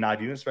Jaden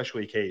Ivey,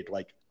 especially Cade,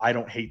 like I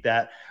don't hate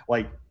that.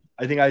 Like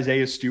I think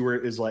Isaiah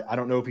Stewart is like, I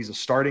don't know if he's a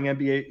starting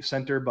NBA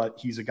center, but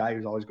he's a guy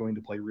who's always going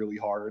to play really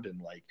hard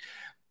and like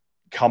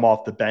come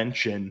off the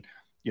bench. And,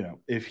 you know,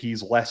 if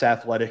he's less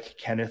athletic,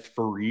 Kenneth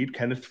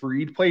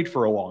Faried played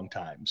for a long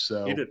time.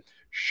 So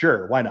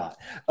sure, why not?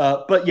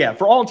 But yeah,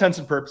 for all intents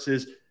and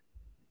purposes,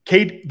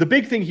 Cade, the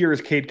big thing here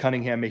is Cade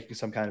Cunningham making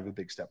some kind of a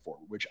big step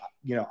forward, which,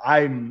 you know,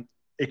 I'm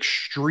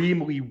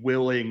extremely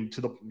willing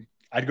to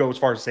I'd go as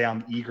far as to say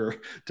I'm eager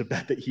to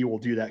bet that he will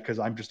do that because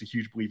I'm just a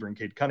huge believer in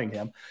Cade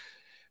Cunningham.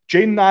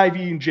 Jaden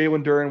Ivey and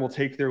Jalen Duren will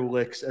take their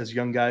licks as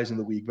young guys in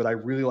the league, but I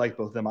really like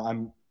both of them.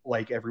 I'm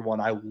like everyone.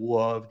 I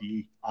love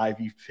the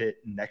Ivy fit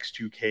next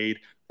to Cade.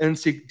 And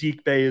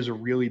Saddiq Bey is a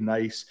really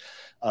nice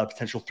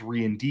potential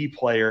 3-and-D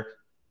player.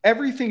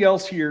 Everything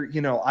else here,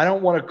 you know, I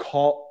don't want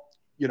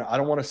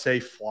to say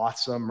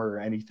flotsam or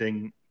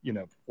anything, you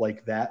know,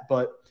 like that,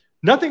 but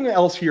nothing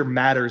else here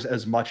matters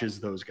as much as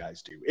those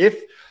guys do.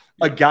 If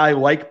a guy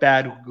like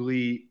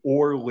Bagley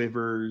or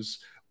Livers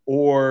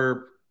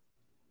or,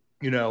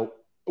 you know,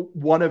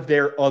 one of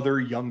their other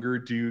younger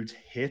dudes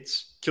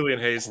hits. Killian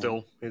Hayes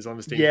still is on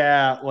this team.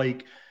 Yeah,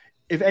 like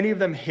if any of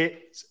them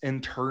hits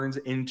and turns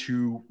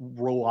into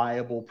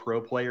reliable pro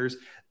players,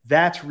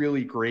 that's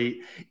really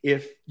great.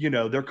 If, you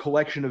know, their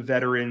collection of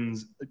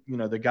veterans, you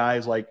know, the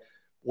guys like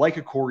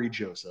a Corey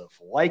Joseph,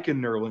 like a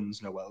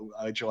Nerlens Noel.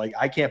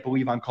 I can't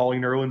believe I'm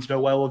calling Nerlens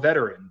Noel a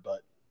veteran,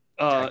 but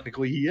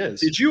technically he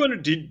is.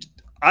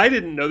 I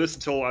didn't know this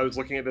until I was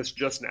looking at this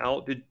just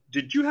now.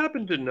 Did you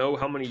happen to know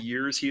how many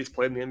years he has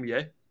played in the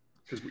NBA?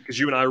 Because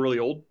you and I are really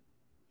old.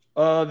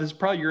 This is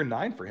probably year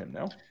 9 for him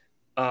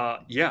now.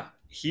 Yeah,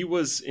 he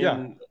was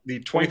in the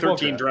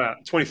 2013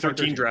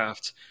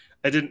 draft.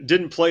 I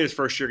didn't play his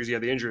first year because he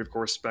had the injury, of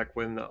course, back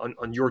when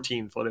on your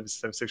team, Philadelphia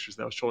 76ers,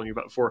 that I was telling you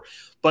about before.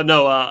 But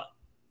no,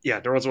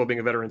 Nerlens Noel being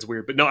a veteran is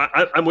weird. But no,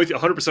 I'm with you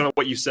 100% on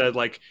what you said.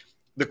 Like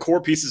the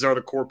core pieces are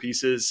the core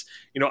pieces.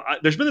 You know,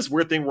 there's been this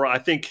weird thing where I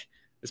think.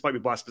 This might be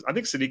blasphemous. I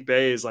think Saddiq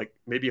Bey is like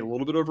maybe a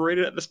little bit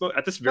overrated at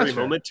this very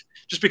moment,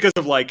 just because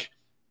of like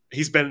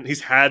he's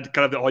had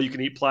kind of the all you can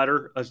eat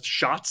platter of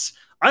shots.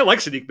 I like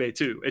Saddiq Bey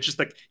too. It's just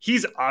like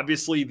he's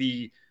obviously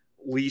the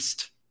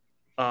least,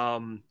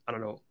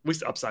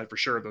 least upside for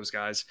sure of those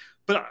guys.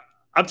 But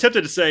I'm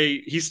tempted to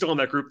say he's still in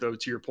that group though.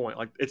 To your point,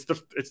 like it's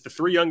the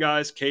 3 young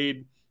guys: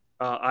 Cade,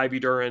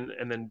 Ivy, Duren,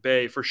 and then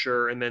Bey for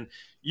sure. And then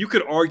you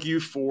could argue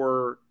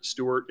for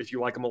Stewart if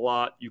you like him a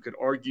lot. You could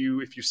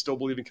argue if you still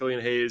believe in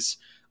Killian Hayes.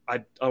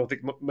 I don't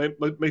think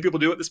many people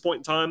do at this point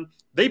in time.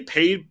 They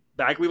paid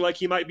Bagley like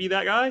he might be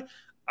that guy.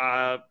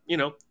 You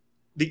know,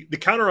 the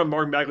counter on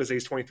Marvin Bagley is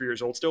he's 23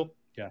 years old still.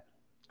 Yeah.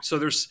 So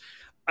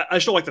I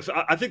still like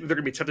I think they're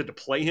going to be tempted to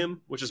play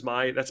him, which is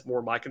that's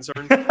more my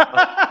concern.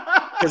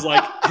 Because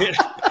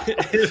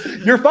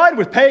you're fine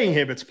with paying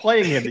him. It's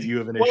playing him that you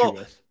have an issue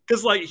with.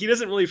 Because like he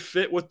doesn't really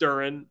fit with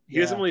Duren. He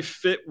doesn't really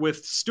fit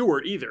with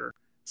Stewart either.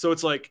 So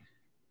it's like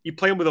you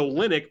play him with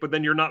Olynyk, but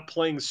then you're not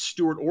playing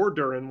Stewart or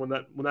Duren when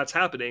that's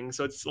happening.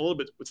 So it's a little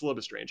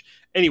bit strange.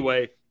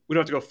 Anyway, we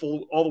don't have to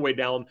go all the way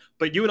down.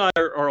 But you and I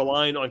are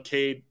aligned on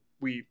Cade.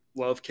 We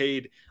love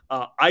Cade.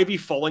 Ivy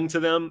falling to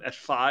them at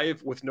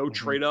 5 with no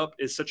trade up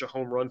is such a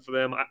home run for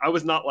them. I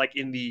was not like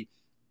in the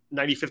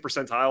 95th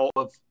percentile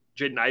of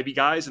Jaden Ivey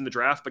guys in the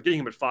draft, but getting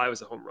him at 5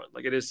 is a home run.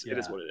 Like it is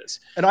what it is.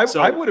 And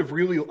I would have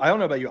really, I don't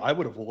know about you, I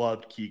would have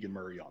loved Keegan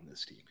Murray on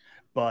this team,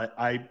 but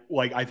I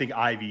think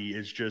Ivy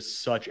is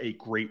just such a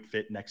great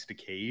fit next to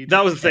Cade.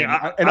 That was the thing.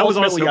 And I was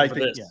ultimately, I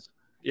think,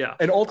 yeah.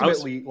 And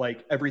ultimately,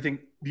 like everything,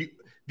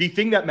 the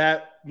thing that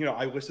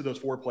I listed those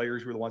 4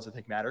 players who are the ones I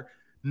think matter.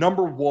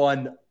 Number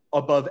 1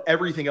 above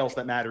everything else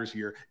that matters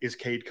here is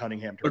Cade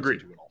Cunningham turns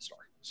into an all-star.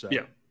 So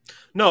yeah.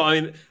 No, I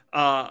mean,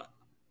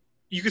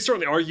 you could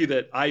certainly argue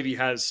that Ivy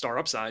has star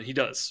upside. He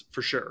does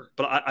for sure,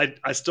 but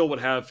I still would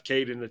have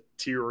Cade in a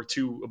tier or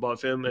 2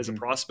 above him as a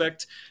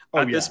prospect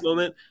at this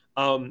moment.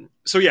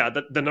 So yeah,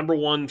 the number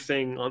 1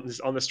 thing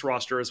on this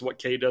roster is what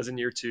Cade does in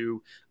year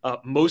 2.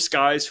 Most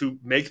guys who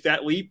make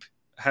that leap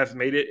have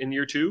made it in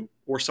year 2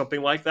 or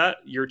something like that.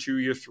 Year 2,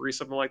 year 3,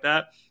 something like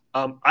that.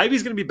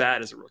 Ivy's going to be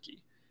bad as a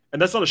rookie,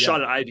 and that's not a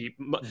shot at Ivy.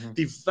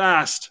 The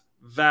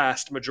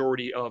vast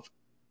majority of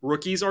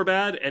rookies are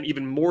bad, and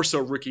even more so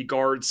rookie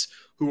guards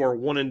who are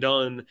one and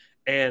done,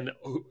 and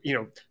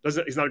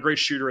he's not a great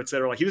shooter,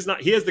 etc. Like he has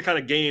the kind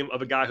of game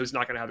of a guy who's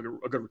not going to have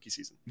a good rookie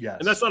season. Yes.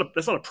 And that's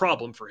not a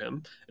problem for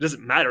him. It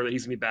doesn't matter that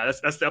he's going to be bad.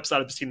 That's the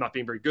upside of this team not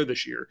being very good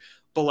this year.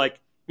 But like,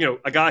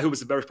 a guy who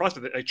was a better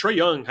prospect. Like Trae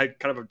Young had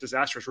kind of a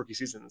disastrous rookie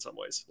season in some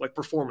ways, like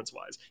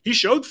performance-wise. He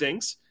showed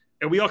things,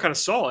 and we all kind of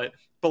saw it,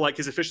 but like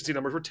his efficiency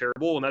numbers were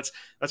terrible, and that's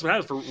what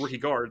happens for rookie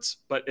guards.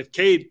 But if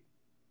Cade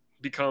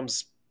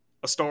becomes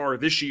a star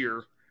this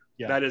year,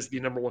 that is the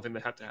number one thing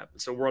that have to happen.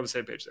 So we're on the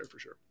same page there for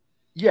sure.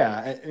 Yeah,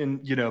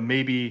 and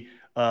maybe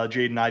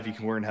Jaden Ivey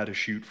can learn how to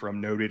shoot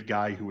from noted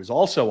guy who is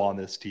also on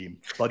this team,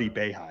 Buddy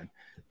Boeheim.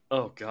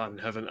 Oh God in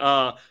heaven!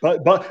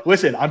 But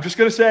listen, I'm just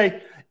gonna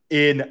say,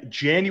 in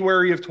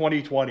January of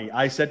 2020,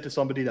 I said to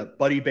somebody that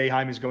Buddy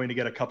Boeheim is going to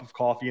get a cup of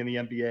coffee in the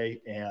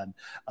NBA, and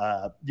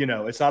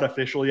it's not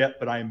official yet,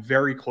 but I am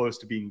very close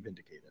to being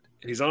vindicated.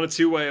 He's on a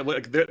two-way.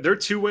 Like their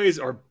two ways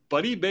are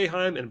Buddy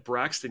Boeheim and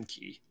Braxton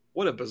Key.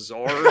 What a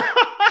bizarre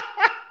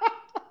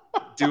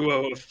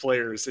duo of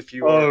players, if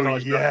you are a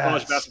college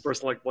basketball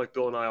person like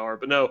Bill and I are.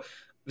 But no,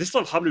 this is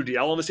not Hamidou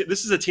Diallo on this team.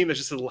 This is a team that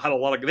just had a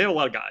lot of. They have a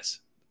lot of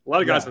guys. A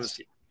lot of guys on this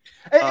team.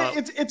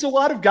 It's a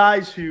lot of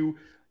guys who,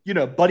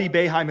 Buddy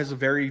Boeheim has a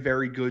very,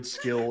 very good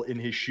skill in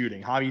his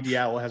shooting. Hamidou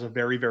Diallo has a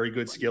very, very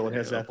good skill in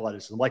his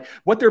athleticism. Like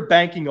what they're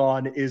banking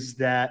on is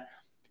that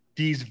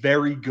these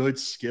very good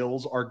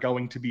skills are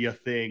going to be a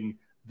thing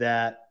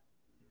that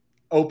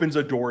opens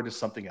a door to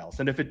something else.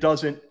 And if it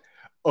doesn't,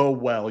 oh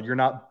well, you're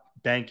not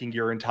banking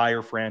your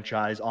entire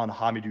franchise on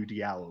Hamidou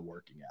Diallo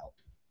working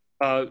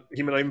out.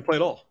 He may not even play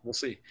at all. We'll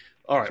see.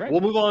 All right,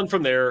 we'll move on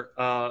from there.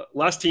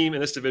 Last team in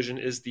this division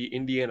is the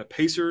Indiana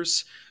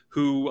Pacers,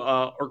 who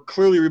are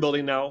clearly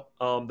rebuilding now.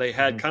 They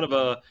had kind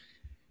of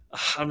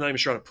I'm not even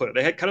sure how to put it.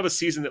 They had kind of a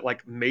season that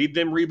like made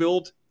them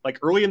rebuild. Like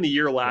early in the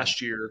year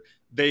last year,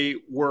 they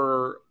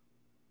were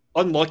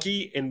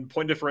unlucky in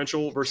point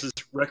differential versus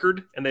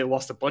record, and they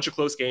lost a bunch of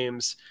close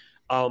games.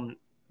 They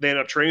ended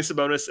up trading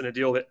Sabonis in a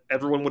deal that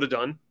everyone would have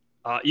done.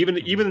 Even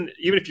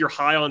if you're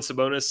high on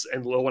Sabonis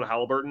and low on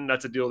Halliburton,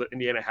 that's a deal that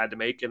Indiana had to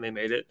make, and they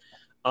made it.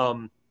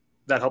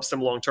 That helps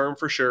them long term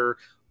for sure.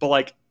 But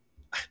like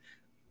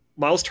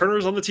Miles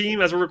Turner's on the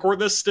team as we record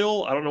this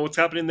still. I don't know what's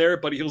happening there.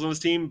 Buddy Hield's on this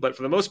team, but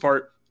for the most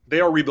part, they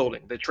are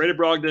rebuilding. They traded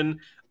Brogdon.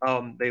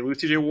 They lose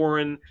TJ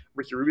Warren.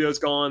 Ricky Rubio's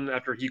gone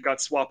after he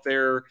got swapped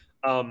there.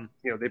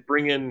 They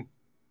bring in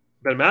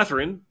Ben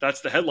Mathurin.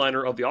 That's the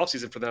headliner of the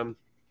offseason for them,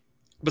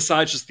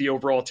 besides just the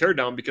overall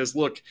teardown. Because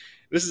look,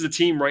 this is a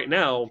team right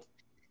now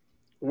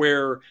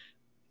where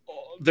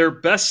their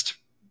best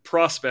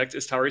prospect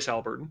is Tyrese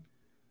Halliburton.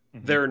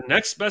 Mm-hmm. Their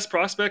next best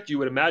prospect, you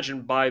would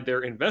imagine by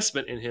their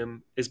investment in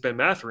him, is Ben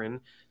Mathurin.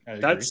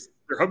 They're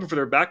hoping for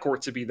their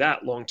backcourt to be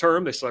that long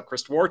term. They still have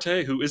Chris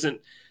Duarte,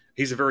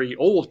 he's a very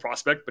old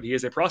prospect, but he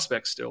is a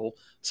prospect still.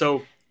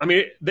 So, I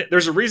mean,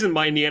 there's a reason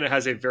why Indiana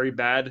has a very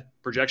bad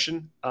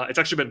projection. It's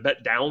actually been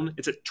bet down.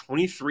 It's at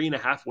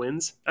 23.5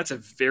 wins. That's a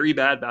very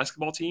bad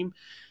basketball team.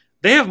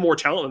 They have more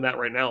talent than that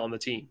right now on the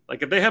team.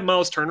 Like if they have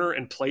Miles Turner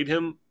and played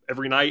him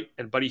every night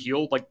and Buddy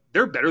Hield, like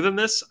they're better than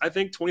this. I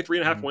think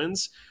 23.5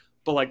 wins.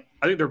 But like,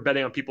 I think they're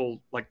betting on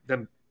people like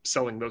them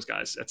selling those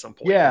guys at some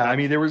point. Yeah, I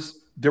mean, there was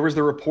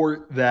the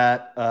report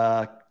that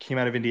came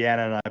out of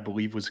Indiana, and I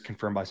believe was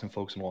confirmed by some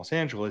folks in Los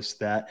Angeles,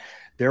 that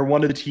they're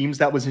one of the teams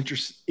that was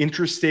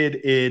interested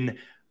in.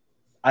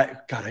 I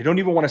don't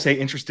even want to say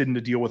interested in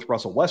the deal with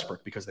Russell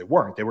Westbrook, because they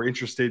weren't. They were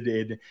interested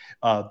in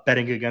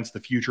betting against the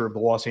future of the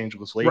Los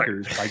Angeles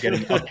Lakers by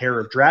getting a pair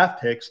of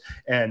draft picks,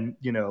 and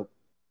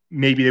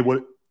maybe they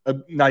would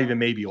not even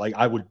maybe like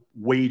I would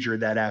wager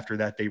that after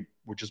that they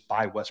would just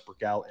buy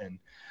Westbrook out and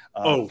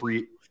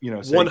free,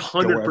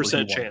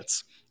 100%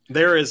 chance.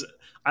 There is,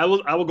 I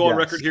will go on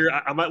record here.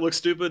 I might look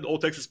stupid,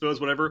 old Texas Bills,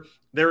 whatever.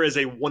 There is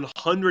a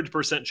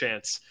 100%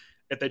 chance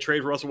if they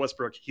trade Russell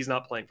Westbrook, he's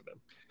not playing for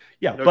them.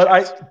 Yeah, no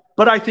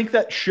but I think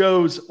that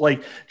shows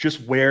like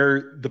just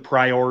where the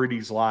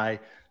priorities lie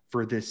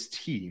for this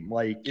team.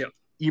 Like,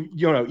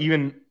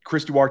 even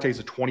Chris Duarte is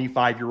a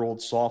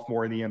 25-year-old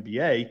sophomore in the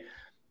NBA.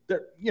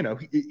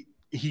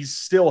 He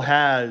still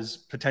has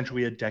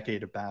potentially a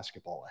decade of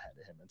basketball ahead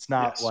of him. It's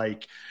not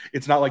like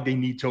they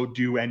need to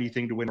do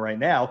anything to win right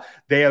now.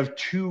 They have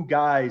two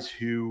guys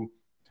who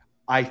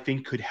I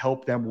think could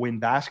help them win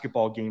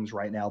basketball games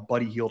right now,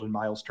 Buddy Hield and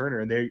Miles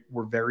Turner, and they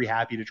were very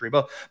happy to trade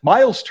both.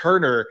 Miles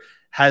Turner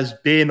has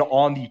been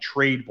on the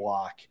trade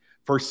block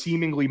for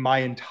seemingly my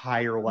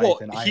entire life.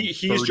 Well,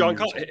 he's John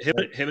Collins.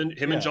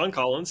 Him and John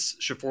Collins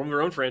should form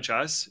their own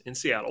franchise in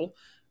Seattle,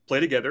 play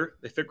together.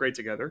 They fit great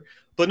together.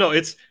 But no,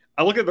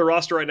 I look at the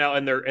roster right now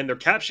and their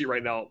cap sheet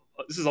right now.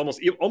 This is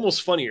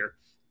almost funnier.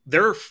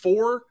 Their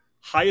four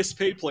highest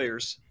paid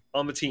players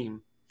on the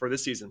team for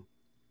this season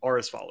are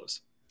as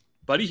follows: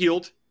 Buddy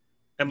Hield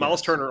and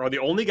Miles Turner are the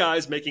only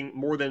guys making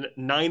more than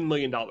 $9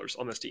 million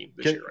on this team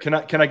this year.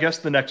 Right? Can I guess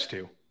the next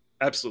two?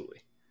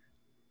 Absolutely.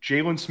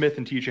 Jalen Smith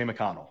and TJ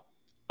McConnell.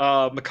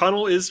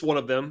 McConnell is one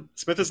of them.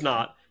 Smith is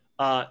not.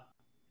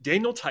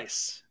 Daniel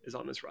Tice is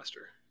on this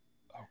roster,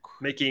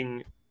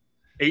 making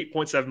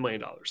 $8.7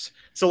 million.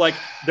 So like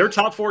their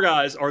top four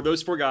guys are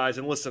those four guys.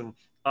 And listen,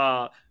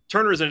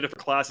 Turner is in a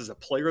different class as a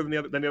player than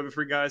the other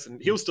three guys, and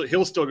he'll still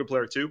a good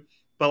player too.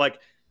 But like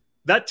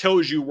that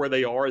tells you where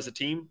they are as a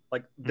team.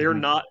 Like they're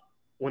not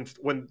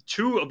when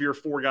two of your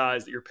four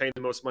guys that you're paying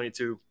the most money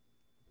to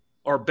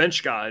are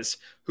bench guys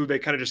who they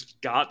kind of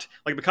just got.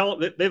 Like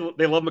McConnell,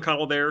 they love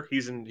McConnell there.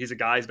 He's a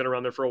guy who's been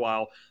around there for a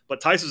while. But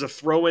Tice was a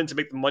throw-in to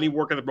make the money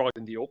work on the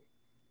Brogdon deal.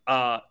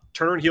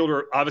 Turner and Hield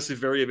are obviously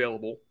very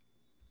available.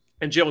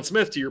 And Jalen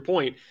Smith, to your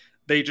point,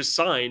 they just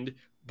signed,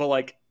 but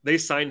like they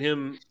signed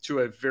him to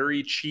a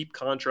very cheap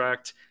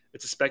contract.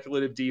 It's a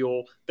speculative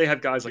deal. They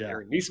have guys like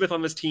Aaron Nesmith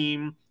on this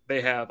team.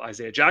 They have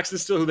Isaiah Jackson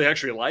still, who they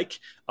actually like.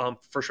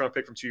 First round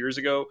pick from 2 years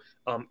ago.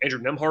 Andrew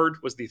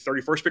Nembhard was the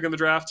 31st pick in the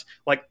draft.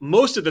 Like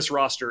most of this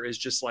roster is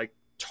just like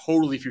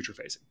totally future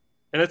facing.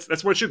 And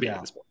that's what it should be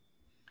at this point.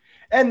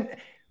 And,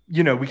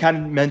 we kind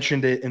of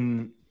mentioned it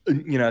in,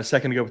 a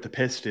second ago with the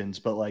Pistons,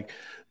 but like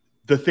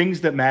the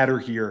things that matter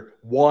here,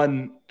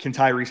 1, can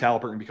Tyrese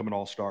Halliburton become an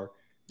all-star?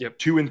 Yep.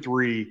 2 and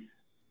 3,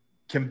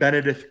 can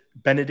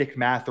Benedict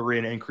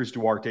Mathurin and Chris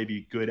Duarte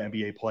be good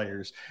NBA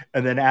players?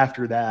 And then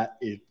after that,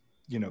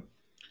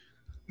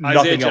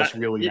 nothing else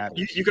really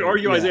matters. You could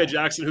argue Isaiah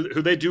Jackson,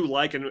 who they do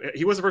like, and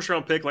he was a first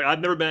round pick. Like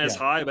I've never been as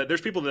high, but there's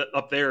people that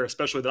up there,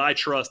 especially that I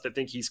trust, that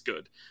think he's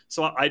good.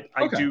 So I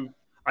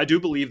do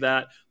believe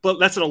that, but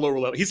that's at a lower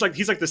level. He's like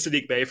the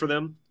Sadiq Bey for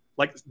them.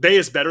 Like Bey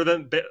is better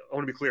than I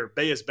want to be clear.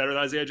 Bey is better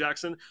than Isaiah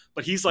Jackson,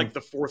 but he's like the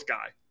fourth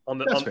guy on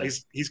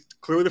the. He's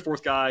clearly the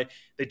fourth guy.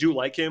 They do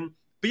like him,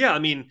 but yeah, I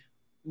mean,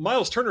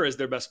 Miles Turner is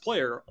their best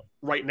player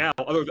right now,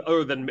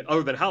 other than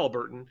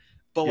Halliburton.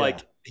 But like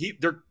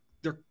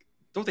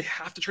don't they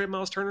have to trade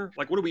Miles Turner?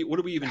 Like, what are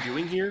we even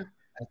doing here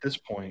at this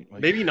point?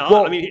 Like, maybe not.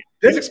 Well, I mean,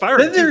 he's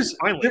expired. Then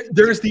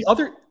there's the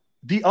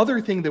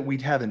other thing that we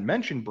haven't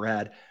mentioned,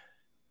 Brad.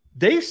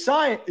 They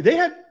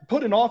had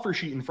put an offer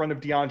sheet in front of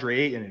DeAndre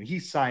Ayton, and he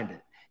signed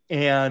it.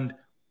 And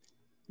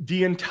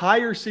the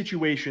entire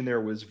situation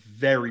there was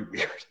very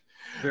weird.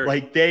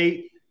 Like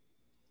I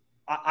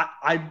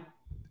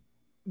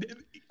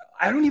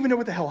don't even know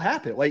what the hell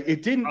happened. Like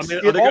it didn't.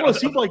 It almost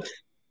seemed like.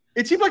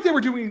 It seemed like they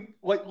were doing,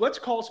 like, let's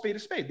call a spade a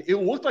spade. It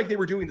looked like they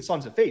were doing the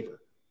Suns a favor.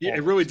 Yeah,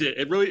 it really did.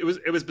 It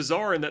was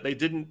bizarre in that they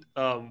didn't,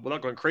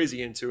 without going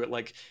crazy into it,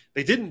 like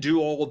they didn't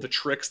do all of the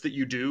tricks that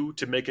you do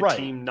to make a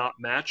team not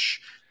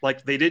match.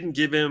 Like they didn't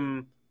give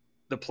him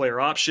the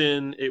player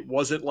option. It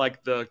wasn't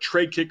like the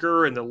trade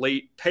kicker and the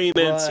late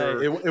payments.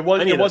 Or it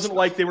wasn't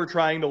like they were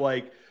trying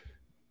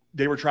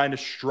to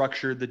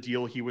structure the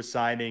deal he was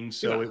signing,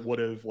 so it would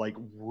have like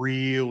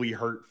really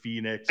hurt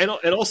Phoenix. And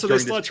also they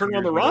still had to turn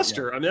around the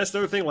roster. Yeah. I mean, that's the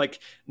other thing. Like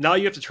now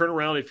you have to turn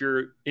around if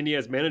you're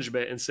Indiana's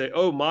management and say,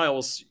 "Oh,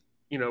 Miles,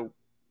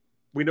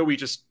 we know we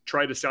just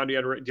tried to sound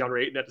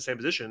DeAndre Ayton at the same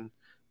position,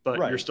 but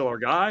you're still our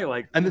guy."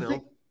 Like, and the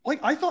thing, like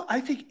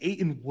I think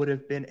Ayton would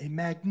have been a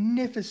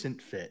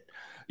magnificent fit.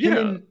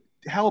 Yeah.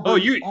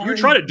 You're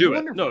trying to do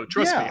it. No,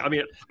 trust me. I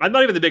mean, I'm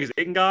not even the biggest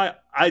Ayton guy.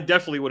 I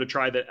definitely would have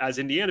tried that as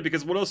Indiana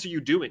because what else are you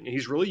doing? And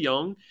he's really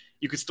young.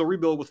 You could still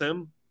rebuild with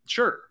him.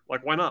 Sure.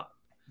 Like, why not?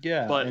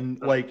 Yeah. But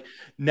like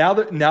now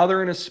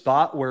they're in a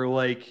spot where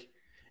like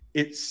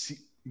it's,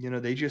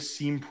 they just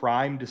seem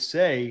primed to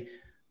say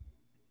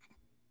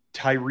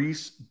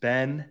Tyrese,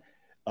 Ben,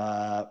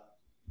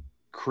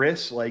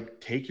 Chris,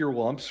 like take your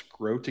lumps,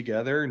 grow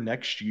together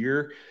next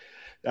year.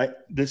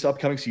 This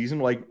upcoming season,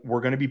 like we're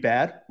going to be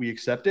bad. We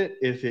accept it.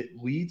 If it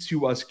leads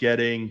to us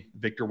getting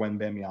Victor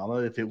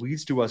Wembanyama, if it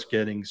leads to us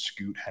getting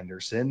Scoot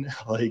Henderson,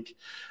 like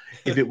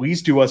if it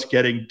leads to us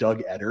getting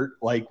Doug Edert,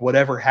 like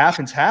whatever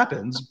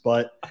happens.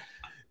 But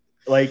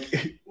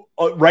like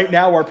right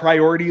now, our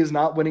priority is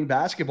not winning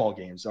basketball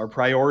games. Our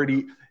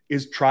priority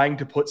is trying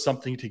to put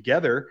something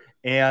together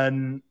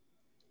and,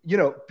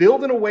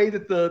 build in a way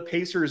that the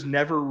Pacers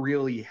never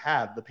really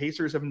have. The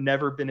Pacers have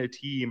never been a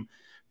team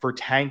for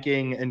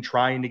tanking and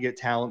trying to get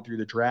talent through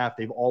the draft.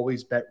 They've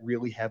always bet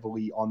really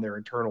heavily on their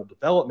internal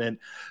development.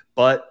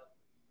 But,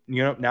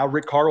 now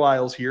Rick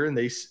Carlisle's here and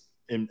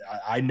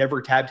I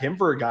never tabbed him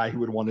for a guy who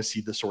would want to see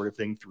this sort of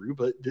thing through,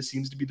 but this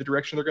seems to be the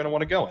direction they're going to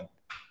want to go in.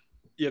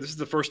 Yeah, this is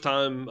the first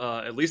time,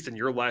 at least in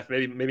your life,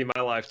 maybe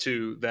my life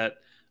too, that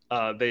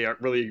they are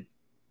really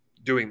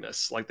doing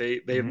this. Like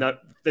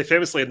they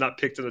famously have not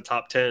picked in the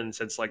top 10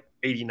 since like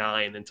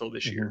 89 until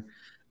this year.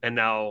 And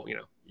now,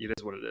 it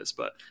is what it is.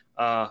 But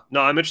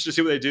no, I'm interested to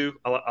see what they do.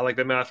 I like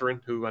Ben Mathurin,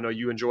 who I know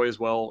you enjoy as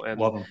well.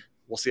 And love him.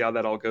 We'll see how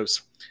that all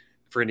goes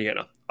for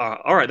Indiana.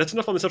 All right, that's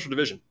enough on the Central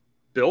Division.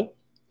 Bill,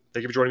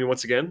 thank you for joining me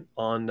once again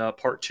on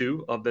part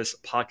 2 of this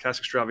podcast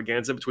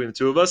extravaganza between the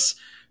two of us.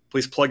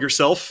 Please plug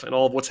yourself and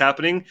all of what's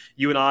happening.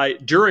 You and I,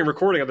 during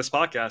recording of this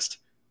podcast,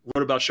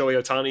 wrote about Shohei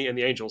Ohtani and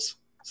the Angels.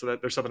 So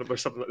that there's something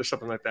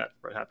like that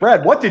right happening.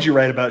 Brad, what did you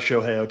write about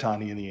Shohei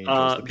Ohtani and the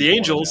Angels? The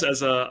Angels,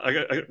 as I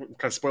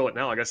kind of spoil it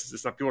now. I guess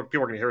it's not people are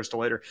going to hear us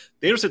till later.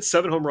 The Angels hit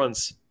 7 home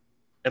runs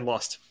and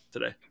lost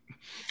today.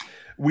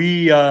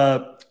 We,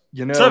 7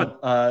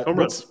 home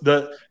runs.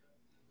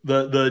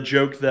 The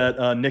joke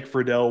that Nick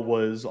Friedel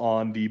was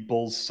on the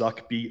Bulls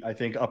suck beat. I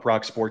think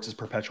Uprock Sports is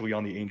perpetually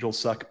on the Angels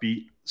suck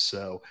beat.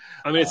 So,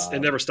 I mean, it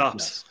never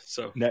stops. Yes.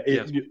 So,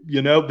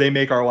 they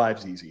make our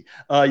lives easy.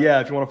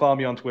 If you want to follow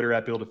me on Twitter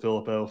at Bill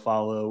DeFilippo,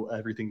 follow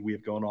everything we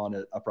have going on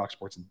at Uprock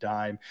Sports and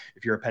Dime.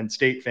 If you're a Penn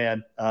State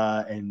fan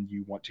and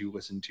you want to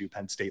listen to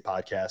Penn State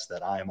podcasts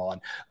that I am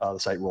on, the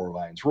site Roar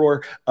Lions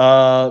Roar.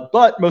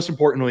 But most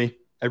importantly,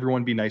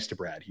 everyone be nice to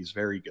Brad. He's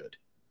very good.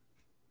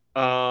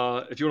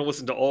 If you want to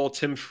listen to all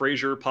Tim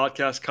Frazier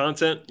podcast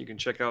content, you can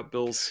check out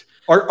Bill's.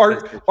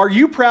 Are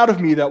you proud of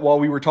me that while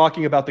we were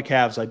talking about the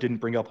Cavs, I didn't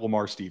bring up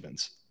Lamar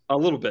Stevens? A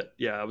little bit.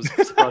 Yeah, I was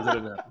surprised I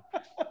didn't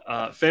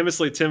happen.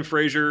 Famously, Tim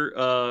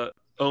Frazier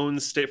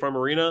owns State Farm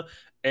Arena,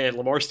 and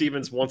Lamar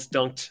Stevens once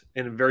dunked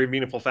in a very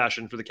meaningful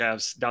fashion for the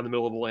Cavs down the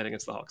middle of the lane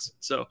against the Hawks.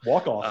 So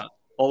walk off.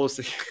 All those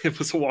things. It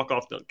was a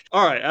walk-off dunk.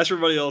 All right. As for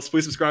everybody else,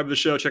 please subscribe to the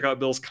show, check out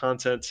Bill's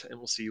content, and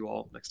we'll see you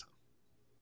all next time.